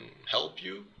than help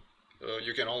you.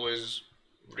 You can always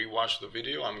rewatch the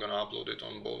video. I'm gonna upload it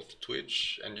on both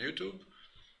Twitch and YouTube.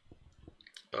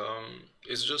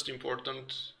 It's just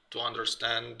important to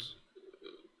understand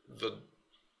the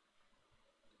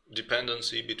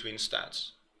dependency between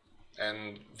stats,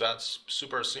 and that's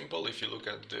super simple if you look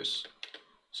at this.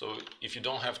 So if you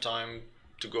don't have time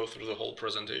to go through the whole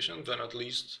presentation, then at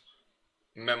least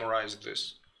memorize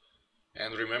this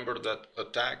and remember that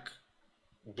attack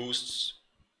boosts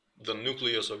the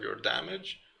nucleus of your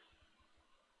damage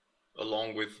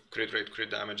along with crit rate,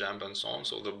 crit damage, amp, and so on.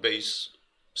 So the base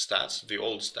stats, the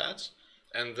old stats,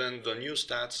 and then the new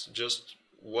stats just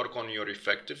work on your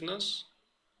effectiveness.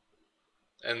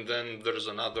 And then there's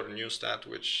another new stat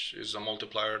which is a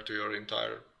multiplier to your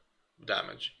entire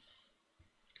damage.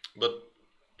 But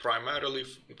primarily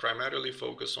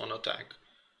focus on attack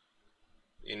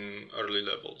in early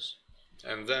levels,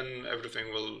 and then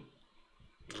everything will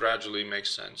gradually make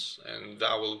sense, and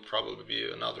that will probably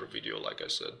be another video, like I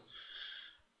said.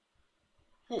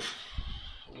 Oof.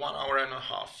 1 hour and a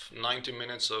half, 90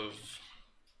 minutes of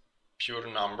pure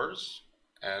numbers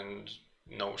and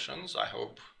notions. I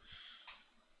hope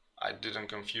I didn't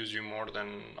confuse you more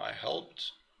than I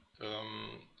helped.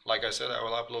 Like I said, I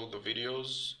will upload the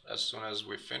videos as soon as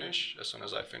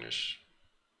I finish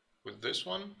with this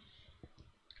one.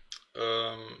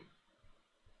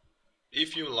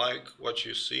 If you like what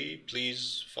you see,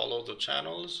 please follow the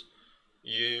channels.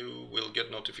 You will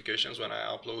get notifications when I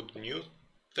upload new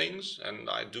things, and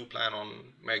I do plan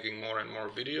on making more and more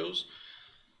videos.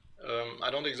 I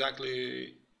don't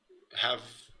exactly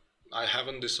I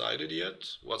haven't decided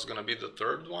yet what's gonna be the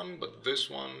third one, but this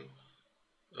one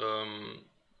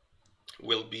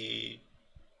will be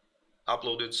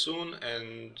uploaded soon.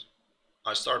 And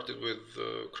I started with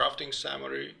the crafting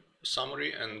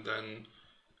summary, and then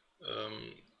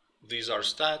these are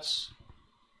stats.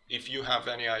 If you have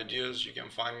any ideas, you can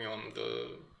find me on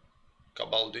the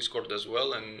Cabal Discord as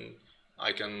well, and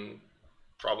I can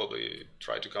probably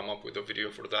try to come up with a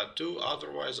video for that too.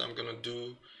 Otherwise, I'm gonna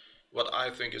do what I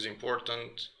think is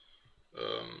important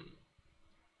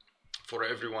for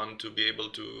everyone to be able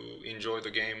to enjoy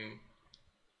the game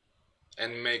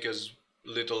and make as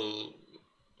little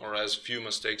or as few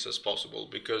mistakes as possible,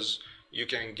 because you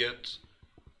can get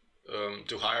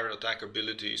to higher attack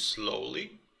ability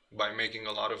slowly by making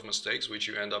a lot of mistakes which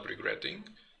you end up regretting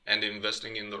and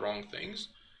investing in the wrong things,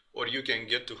 or you can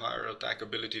get to higher attack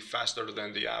ability faster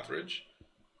than the average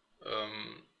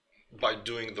by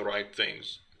doing the right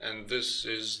things. And this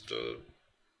is the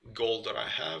goal that I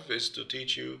have, is to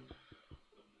teach you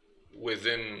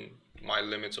within my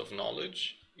limits of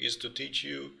knowledge, is to teach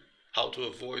you how to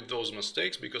avoid those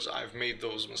mistakes, because I've made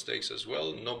those mistakes as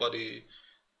well. Nobody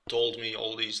told me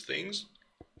all these things.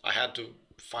 I had to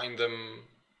find them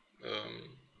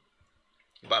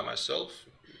by myself,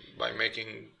 by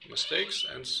making mistakes,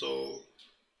 and so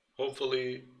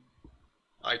hopefully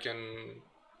I can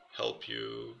help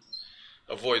you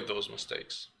avoid those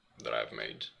mistakes that I've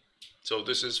made. So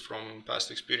this is from past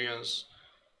experience.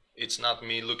 It's not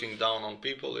me looking down on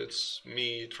people, it's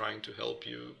me trying to help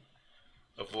you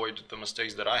avoid the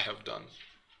mistakes that I have done,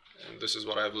 and this is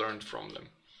what I've learned from them.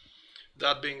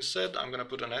 That being said, I'm gonna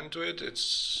put an end to it.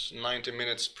 It's 90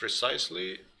 minutes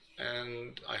precisely,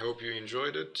 and I hope you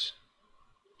enjoyed it.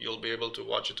 You'll be able to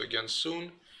watch it again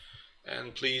soon,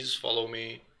 and please follow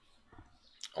me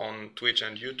on Twitch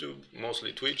and YouTube,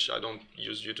 mostly Twitch. I don't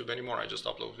use YouTube anymore, I just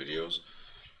upload videos.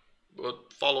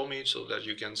 but follow me so that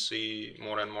you can see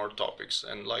more and more topics.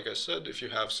 And like I said, if you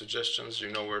have suggestions, you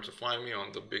know where to find me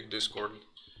on the big Discord.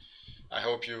 I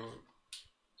hope you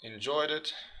enjoyed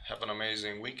it. Have an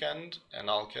amazing weekend, and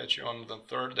I'll catch you on the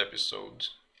third episode.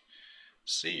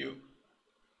 See you.